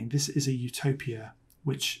at the beginning, this is a utopia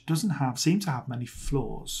which doesn't seem to have many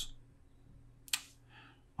flaws.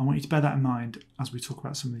 I want you to bear that in mind as we talk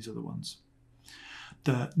about some of these other ones.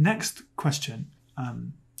 The next question,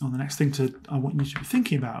 or the next thing I want you to be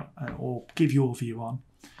thinking about or give your view on,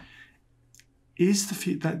 is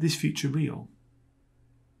this future real?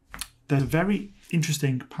 There's a very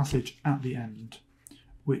interesting passage at the end,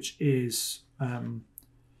 which is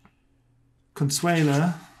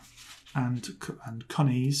Consuela and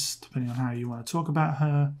Connie's, depending on how you want to talk about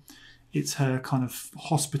her. It's her kind of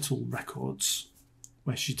hospital records,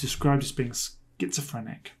 where she's described as being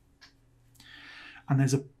schizophrenic. And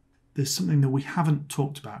there's something that we haven't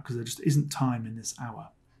talked about because there just isn't time in this hour.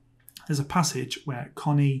 There's a passage where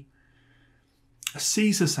Connie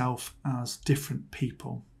sees herself as different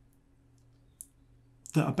people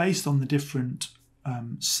that are based on the different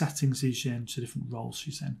settings she's in, so different roles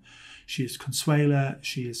she's in. She is Consuela,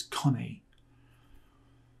 she is Connie.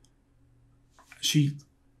 She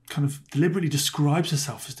kind of deliberately describes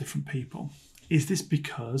herself as different people. Is this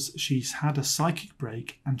because she's had a psychic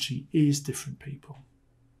break and she is different people?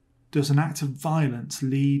 Does an act of violence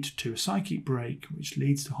lead to a psychic break, which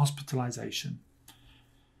leads to hospitalisation?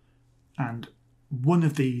 And one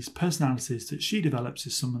of these personalities that she develops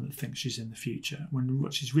is someone that thinks she's in the future, when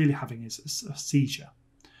what she's really having is a seizure.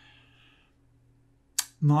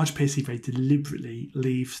 Marge Piercy very deliberately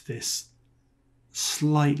leaves this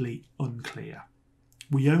slightly unclear.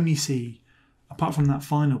 We only see, apart from that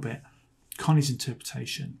final bit, Connie's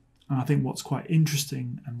interpretation. And I think what's quite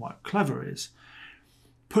interesting and what clever is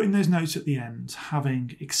putting those notes at the end,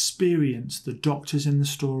 having experienced the doctors in the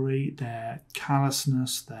story, their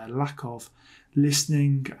callousness, their lack of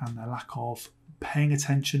listening and their lack of paying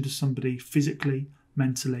attention to somebody physically,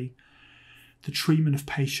 mentally, the treatment of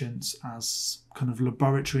patients as kind of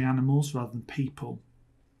laboratory animals rather than people.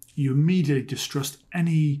 You immediately distrust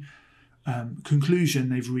any conclusion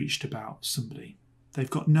they've reached about somebody. They've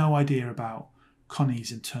got no idea about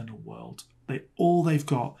Connie's internal world. All they've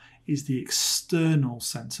got is the external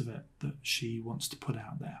sense of it that she wants to put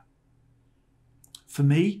out there. For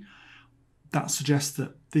me, that suggests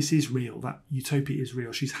that this is real, that utopia is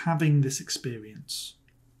real. She's having this experience.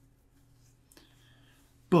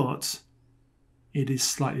 But it is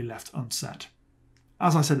slightly left unsaid.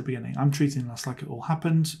 As I said at the beginning, I'm treating this like it all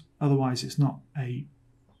happened. Otherwise, it's not a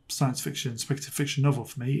science fiction, speculative fiction novel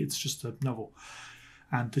for me. It's just a novel.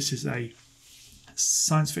 And this is a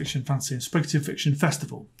science fiction, fantasy and speculative fiction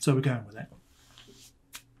festival. So we're going with it.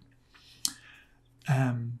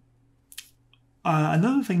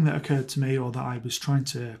 Another thing that occurred to me, or that I was trying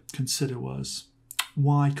to consider, was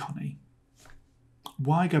why Connie?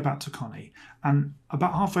 Why go back to Connie? And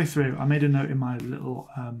about halfway through, I made a note in my little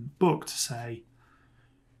book to say,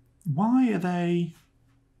 why are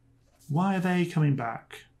they coming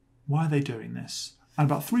back? Why are they doing this?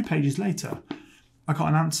 And about 3 pages later, I got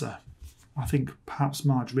an answer. I think perhaps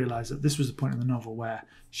Marge realised that this was the point in the novel where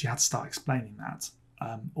she had to start explaining that,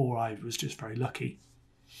 or I was just very lucky.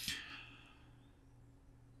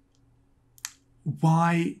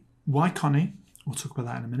 Why Connie? We'll talk about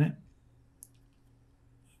that in a minute.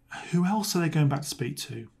 Who else are they going back to speak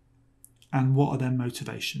to? And what are their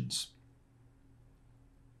motivations?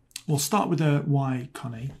 We'll start with why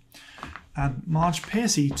Connie. And Marge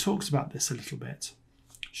Piercy talks about this a little bit.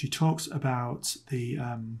 She talks about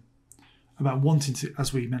about wanting to,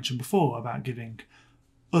 as we mentioned before, about giving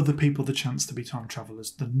other people the chance to be time travellers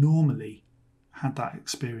that normally had that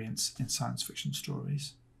experience in science fiction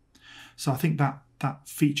stories. So I think that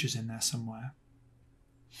features in there somewhere.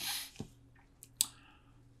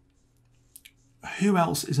 Who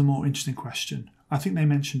else is a more interesting question? I think they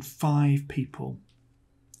mentioned 5 people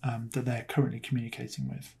that they're currently communicating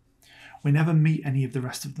with. We never meet any of the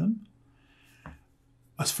rest of them.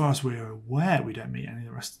 As far as we're aware, we don't meet any of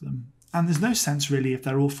the rest of them. And there's no sense really if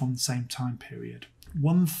they're all from the same time period.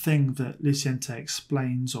 One thing that Luciente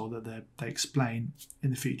explains, or that they explain in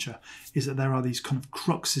the future, is that there are these kind of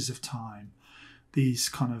cruxes of time, these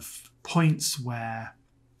kind of points where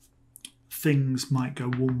things might go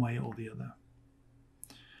one way or the other.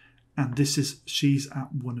 And she's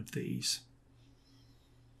at one of these.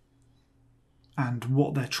 And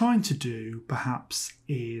what they're trying to do, perhaps,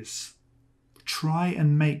 is try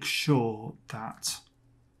and make sure that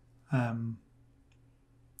the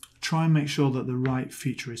right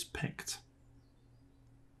future is picked.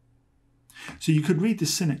 So you could read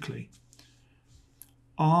this cynically.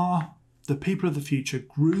 Are the people of the future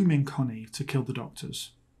grooming Connie to kill the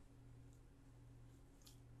doctors?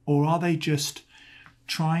 Or are they just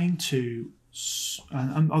trying to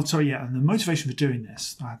And the motivation for doing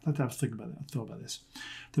this, I had to have a think about it. I thought about this.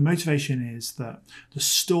 The motivation is that the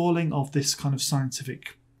stalling of this kind of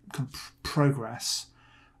scientific kind of progress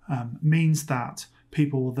means that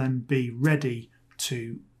people will then be ready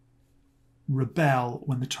to rebel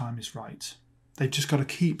when the time is right. They've just got to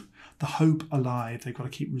keep the hope alive. They've got to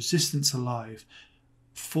keep resistance alive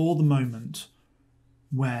for the moment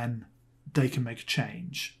when they can make a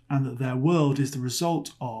change, and that their world is the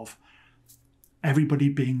result of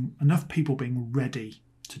enough people being ready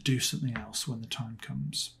to do something else when the time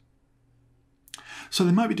comes. So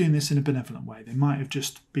they might be doing this in a benevolent way. They might have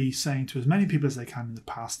just be saying to as many people as they can in the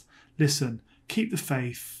past, listen, keep the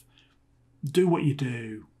faith, do what you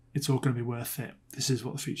do, it's all going to be worth it. This is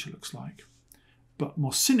what the future looks like. But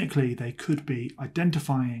more cynically, they could be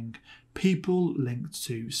identifying people linked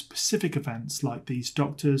to specific events like these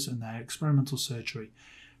doctors and their experimental surgery,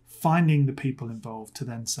 finding the people involved to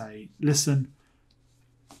then say, listen,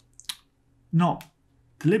 not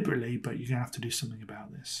deliberately, but you're going to have to do something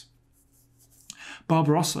about this.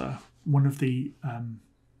 Barbarossa, one of the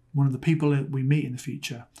people that we meet in the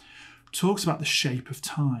future, talks about the shape of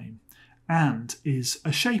time and is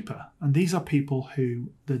a shaper. And these are people who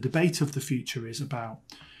the debate of the future is about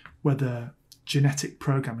whether genetic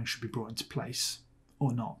programming should be brought into place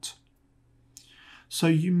or not.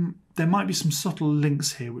 So there might be some subtle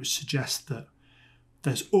links here which suggest that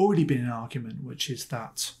there's already been an argument, which is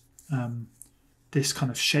that this kind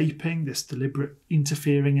of shaping, this deliberate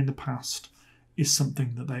interfering in the past is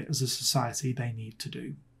something that they, as a society, they need to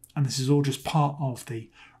do. And this is all just part of the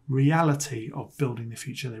reality of building the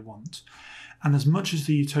future they want. And as much as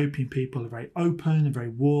the utopian people are very open and very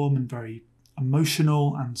warm and very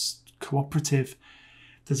emotional and cooperative,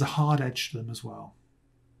 there's a hard edge to them as well.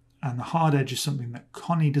 And the hard edge is something that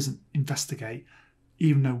Connie doesn't investigate,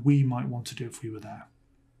 even though we might want to do if we were there.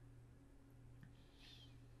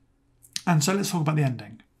 And so let's talk about the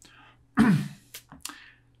ending.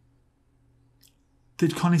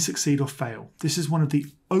 Did Connie succeed or fail? This is one of the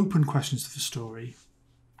open questions of the story.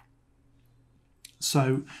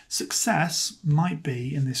 So success might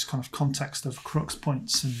be, in this kind of context of crux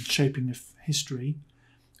points and shaping of history,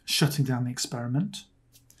 shutting down the experiment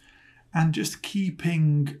and just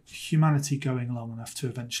keeping humanity going long enough to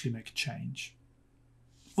eventually make a change.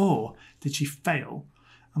 Or did she fail?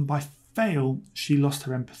 And by fail, she lost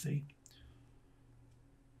her empathy.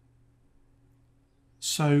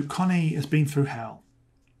 So Connie has been through hell.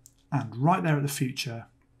 And right there at the future,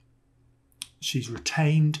 she's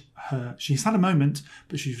had a moment,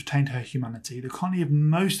 but she's retained her humanity. The Connie of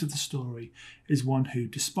most of the story is one who,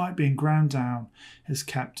 despite being ground down,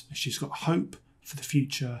 she's got hope for the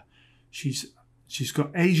future. She's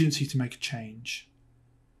got agency to make a change.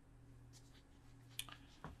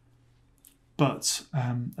 But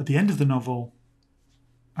at the end of the novel,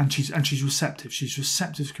 and she's receptive. She's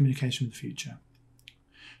receptive to communication with the future.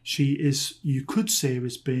 She is, you could see her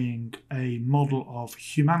as being a model of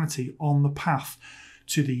humanity on the path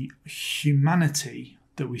to the humanity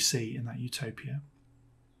that we see in that utopia.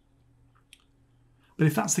 But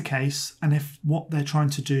if that's the case, and if what they're trying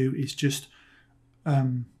to do is just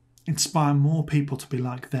inspire more people to be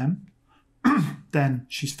like them, then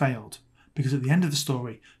she's failed. Because at the end of the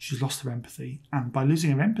story, she's lost her empathy. And by losing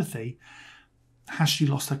her empathy, has she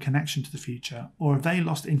lost her connection to the future? Or have they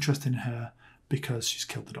lost interest in her because she's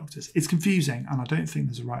killed the doctors? It's confusing, and I don't think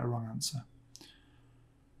there's a right or wrong answer.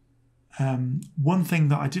 One thing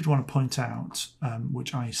that I did want to point out,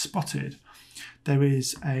 which I spotted, there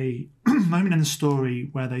is a moment in the story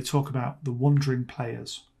where they talk about the wandering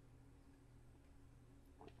players.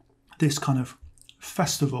 This kind of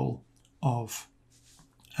festival of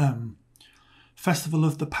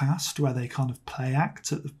the past, where they kind of play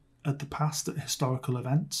act at the past, at historical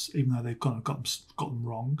events, even though they've kind of got them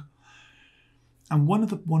wrong. And one of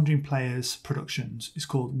the Wandering Players productions is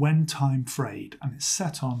called When Time Frayed, and it's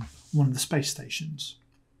set on one of the space stations.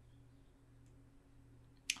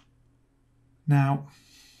 Now,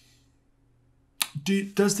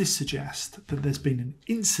 does this suggest that there's been an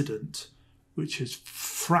incident which has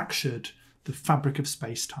fractured the fabric of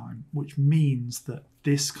space-time, which means that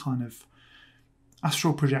this kind of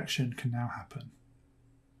astral projection can now happen?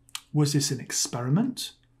 Was this an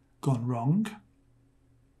experiment gone wrong?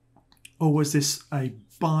 Or was this a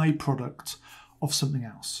byproduct of something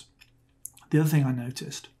else? The other thing I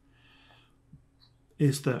noticed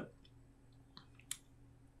is that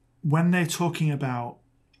when they're talking about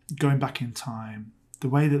going back in time, the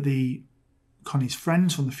way that Connie's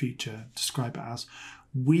friends from the future describe it as,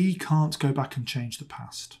 we can't go back and change the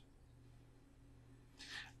past.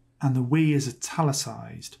 And the we is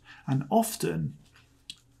italicized. And often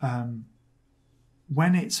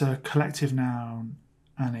when it's a collective noun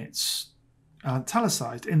and it's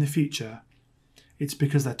italicized in the future, it's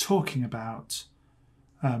because they're talking about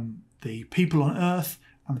the people on Earth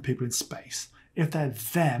and the people in space. If they're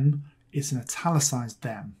them, it's an italicized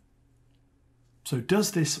them. So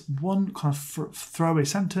does this one kind of throwaway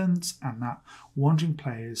sentence and that Wandering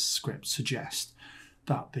Player's script suggest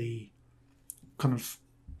that the kind of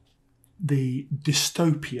the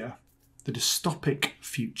dystopia, the dystopic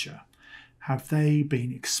future, have they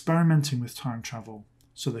been experimenting with time travel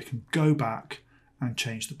so they can go back and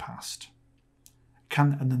change the past?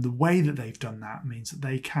 And then the way that they've done that means that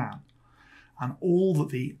they can. And all that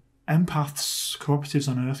the empaths, cooperatives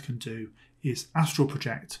on Earth can do is astral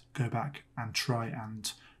project, go back and try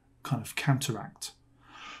and kind of counteract.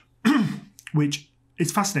 Which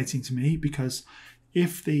is fascinating to me, because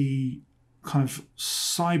if the kind of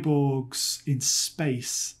cyborgs in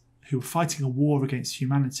space who are fighting a war against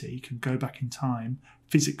humanity can go back in time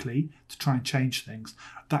physically to try and change things,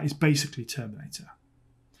 that is basically Terminator.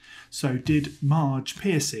 So did Marge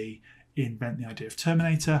Piercy invent the idea of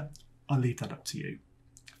Terminator? I'll leave that up to you.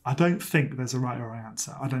 I don't think there's a right or wrong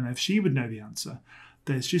answer. I don't know if she would know the answer.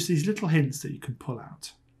 There's just these little hints that you can pull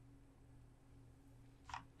out.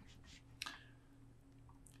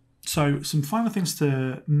 So some final things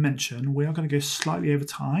to mention. We are going to go slightly over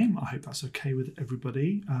time. I hope that's okay with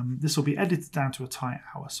everybody. This will be edited down to a tight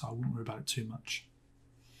hour, so I won't worry about it too much.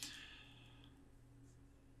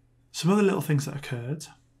 Some other little things that occurred.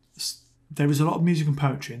 There was a lot of music and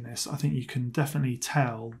poetry in this. I think you can definitely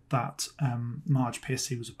tell that Marge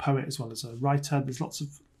Piercy was a poet as well as a writer. There's lots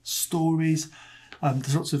of stories.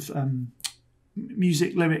 There's lots of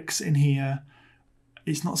music lyrics in here.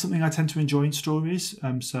 It's not something I tend to enjoy in stories,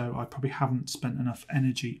 so I probably haven't spent enough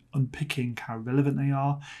energy unpicking how relevant they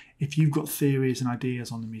are. If you've got theories and ideas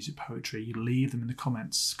on the music poetry, leave them in the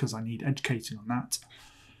comments, because I need educating on that.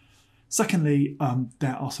 Secondly,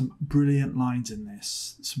 there are some brilliant lines in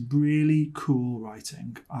this, some really cool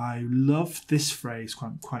writing. I love this phrase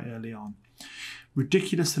quite early on.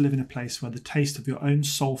 Ridiculous to live in a place where the taste of your own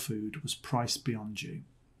soul food was priced beyond you.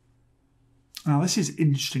 Now, this is an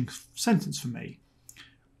interesting sentence for me.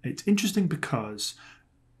 It's interesting because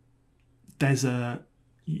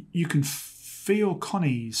you can feel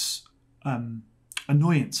Connie's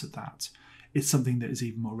annoyance at that. It's something that is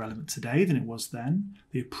even more relevant today than it was then,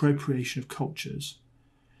 the appropriation of cultures.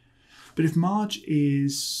 But if Marge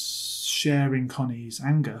is sharing Connie's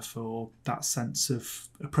anger for that sense of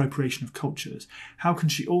appropriation of cultures, how can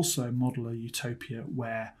she also model a utopia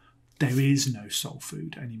where there is no soul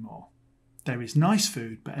food anymore? There is nice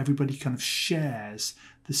food, but everybody kind of shares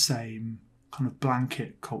the same kind of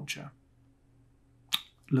blanket culture.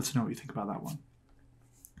 I'd love to know what you think about that one.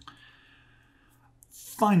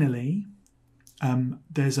 Finally,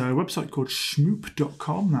 there's a website called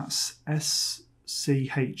schmoop.com. That's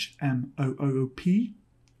SCHMOOP,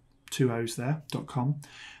 2 O's there, .com.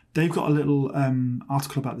 They've got a little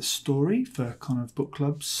article about this story for kind of book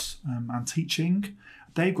clubs and teaching.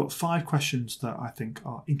 They've got 5 questions that I think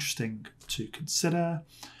are interesting to consider.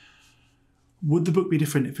 Would the book be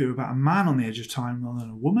different if it were about a man on the edge of time rather than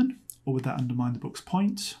a woman? Or would that undermine the book's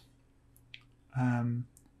point?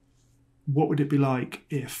 What would it be like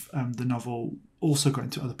if the novel also got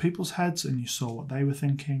into other people's heads and you saw what they were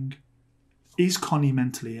thinking? Is Connie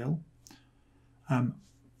mentally ill?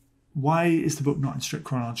 Why is the book not in strict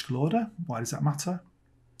chronological order? Why does that matter?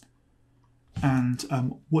 And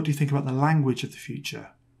what do you think about the language of the future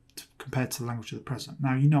compared to the language of the present?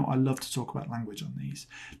 Now, you know I love to talk about language on these.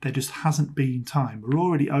 There just hasn't been time. We're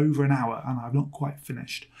already over an hour and I've not quite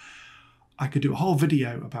finished. I could do a whole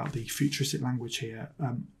video about the futuristic language here.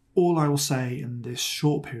 All I will say in this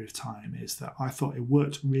short period of time is that I thought it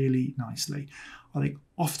worked really nicely. I think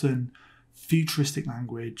often futuristic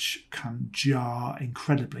language can jar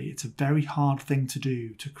incredibly. It's a very hard thing to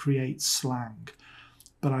do, to create slang.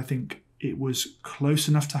 But I think it was close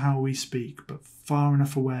enough to how we speak, but far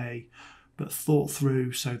enough away, but thought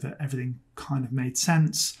through so that everything kind of made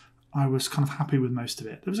sense. I was kind of happy with most of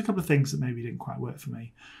it. There was a couple of things that maybe didn't quite work for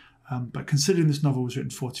me. But considering this novel was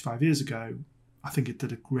written 45 years ago, I think it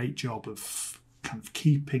did a great job of kind of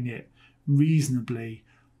keeping it reasonably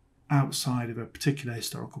outside of a particular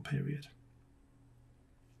historical period.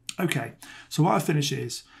 Okay, so what I finish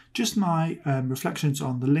is just my reflections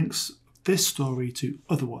on the links of this story to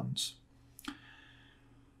other ones.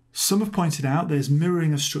 Some have pointed out there's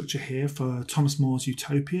mirroring of structure here for Thomas More's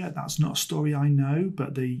Utopia. That's not a story I know,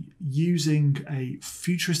 but using a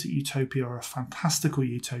futuristic utopia or a fantastical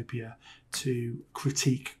utopia to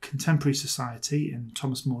critique contemporary society, in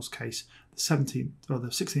Thomas More's case, the 17th or the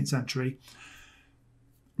 16th century,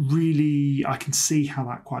 really, I can see how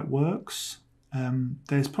that quite works.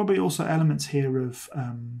 There's probably also elements here of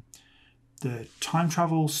the time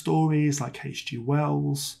travel stories like H.G.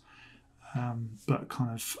 Wells, but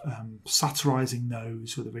kind of satirising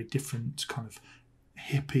those with a very different kind of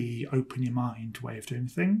hippie, open your mind way of doing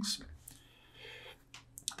things.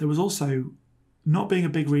 There was also, not being a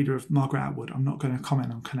big reader of Margaret Atwood, I'm not going to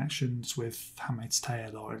comment on connections with Handmaid's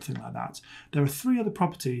Tale or anything like that. There are 3 other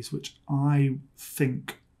properties which I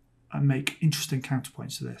think make interesting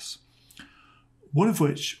counterpoints to this. One of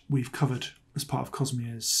which we've covered as part of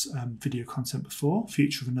Cosmia's video content before,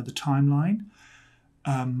 Future of Another Timeline.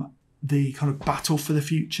 The kind of battle for the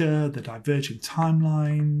future, the diverging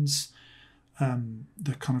timelines,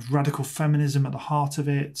 the kind of radical feminism at the heart of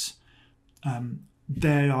it.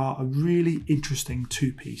 They are a really interesting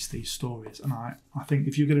 2-piece, these stories. And I think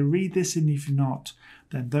if you're going to read this, and if you're not,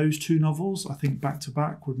 then those 2 novels, I think back to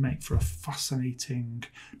back, would make for a fascinating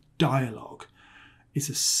dialogue. It's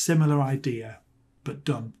a similar idea, but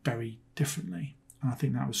done very differently. And I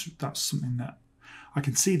think that's something that I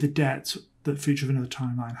can see the debt that Future of Another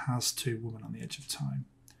Timeline has to Woman on the Edge of Time.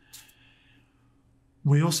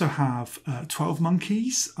 We also have 12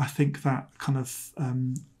 Monkeys. I think that kind of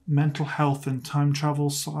mental health and time travel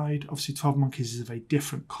side. Obviously, 12 Monkeys is a very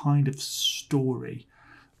different kind of story,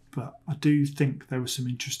 but I do think there were some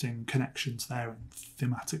interesting connections there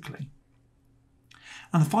thematically.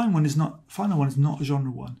 And the final one is not a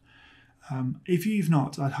genre one. If you've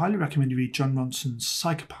not, I'd highly recommend you read John Ronson's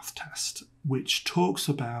Psychopath Test, which talks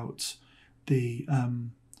about the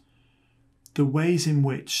ways in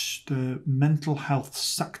which the mental health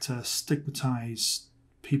sector stigmatise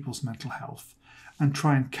people's mental health and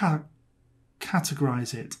try and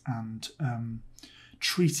categorise it and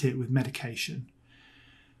treat it with medication.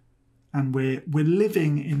 And we're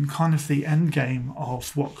living in kind of the end game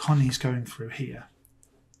of what Connie's going through here.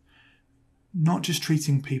 Not just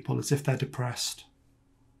treating people as if they're depressed,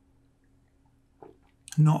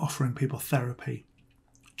 not offering people therapy,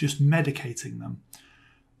 just medicating them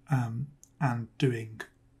and doing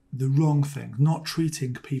the wrong thing, not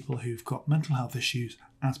treating people who've got mental health issues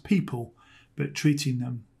as people, but treating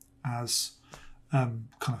them as kind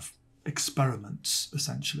of experiments,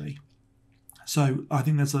 essentially. So I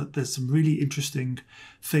think there's some really interesting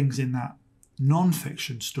things in that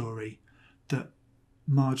non-fiction story that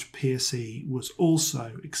Marge Piercy was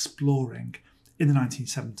also exploring in the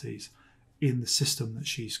 1970s in the system that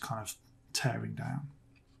she's kind of tearing down.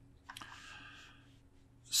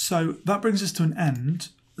 So that brings us to an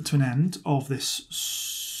end of this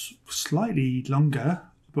slightly longer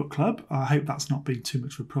book club. I hope that's not been too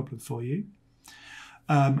much of a problem for you.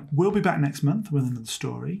 We'll be back next month with another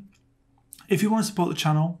story. If you want to support the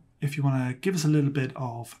channel, if you want to give us a little bit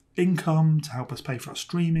of income to help us pay for our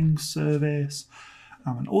streaming service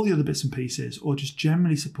and all the other bits and pieces, or just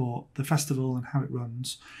generally support the festival and how it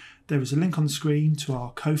runs, there is a link on the screen to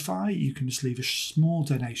our Ko-Fi. You can just leave a small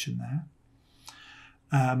donation there.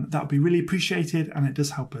 That would be really appreciated, and it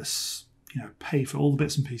does help us, pay for all the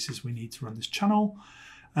bits and pieces we need to run this channel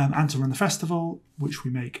and to run the festival, which we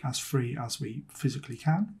make as free as we physically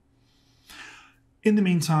can. In the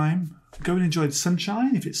meantime, go and enjoy the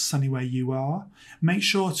sunshine if it's sunny where you are. Make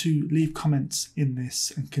sure to leave comments in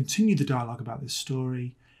this and continue the dialogue about this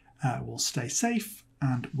story. We'll stay safe,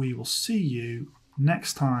 and we will see you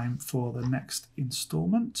next time for the next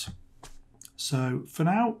instalment. So for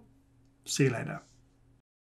now, see you later.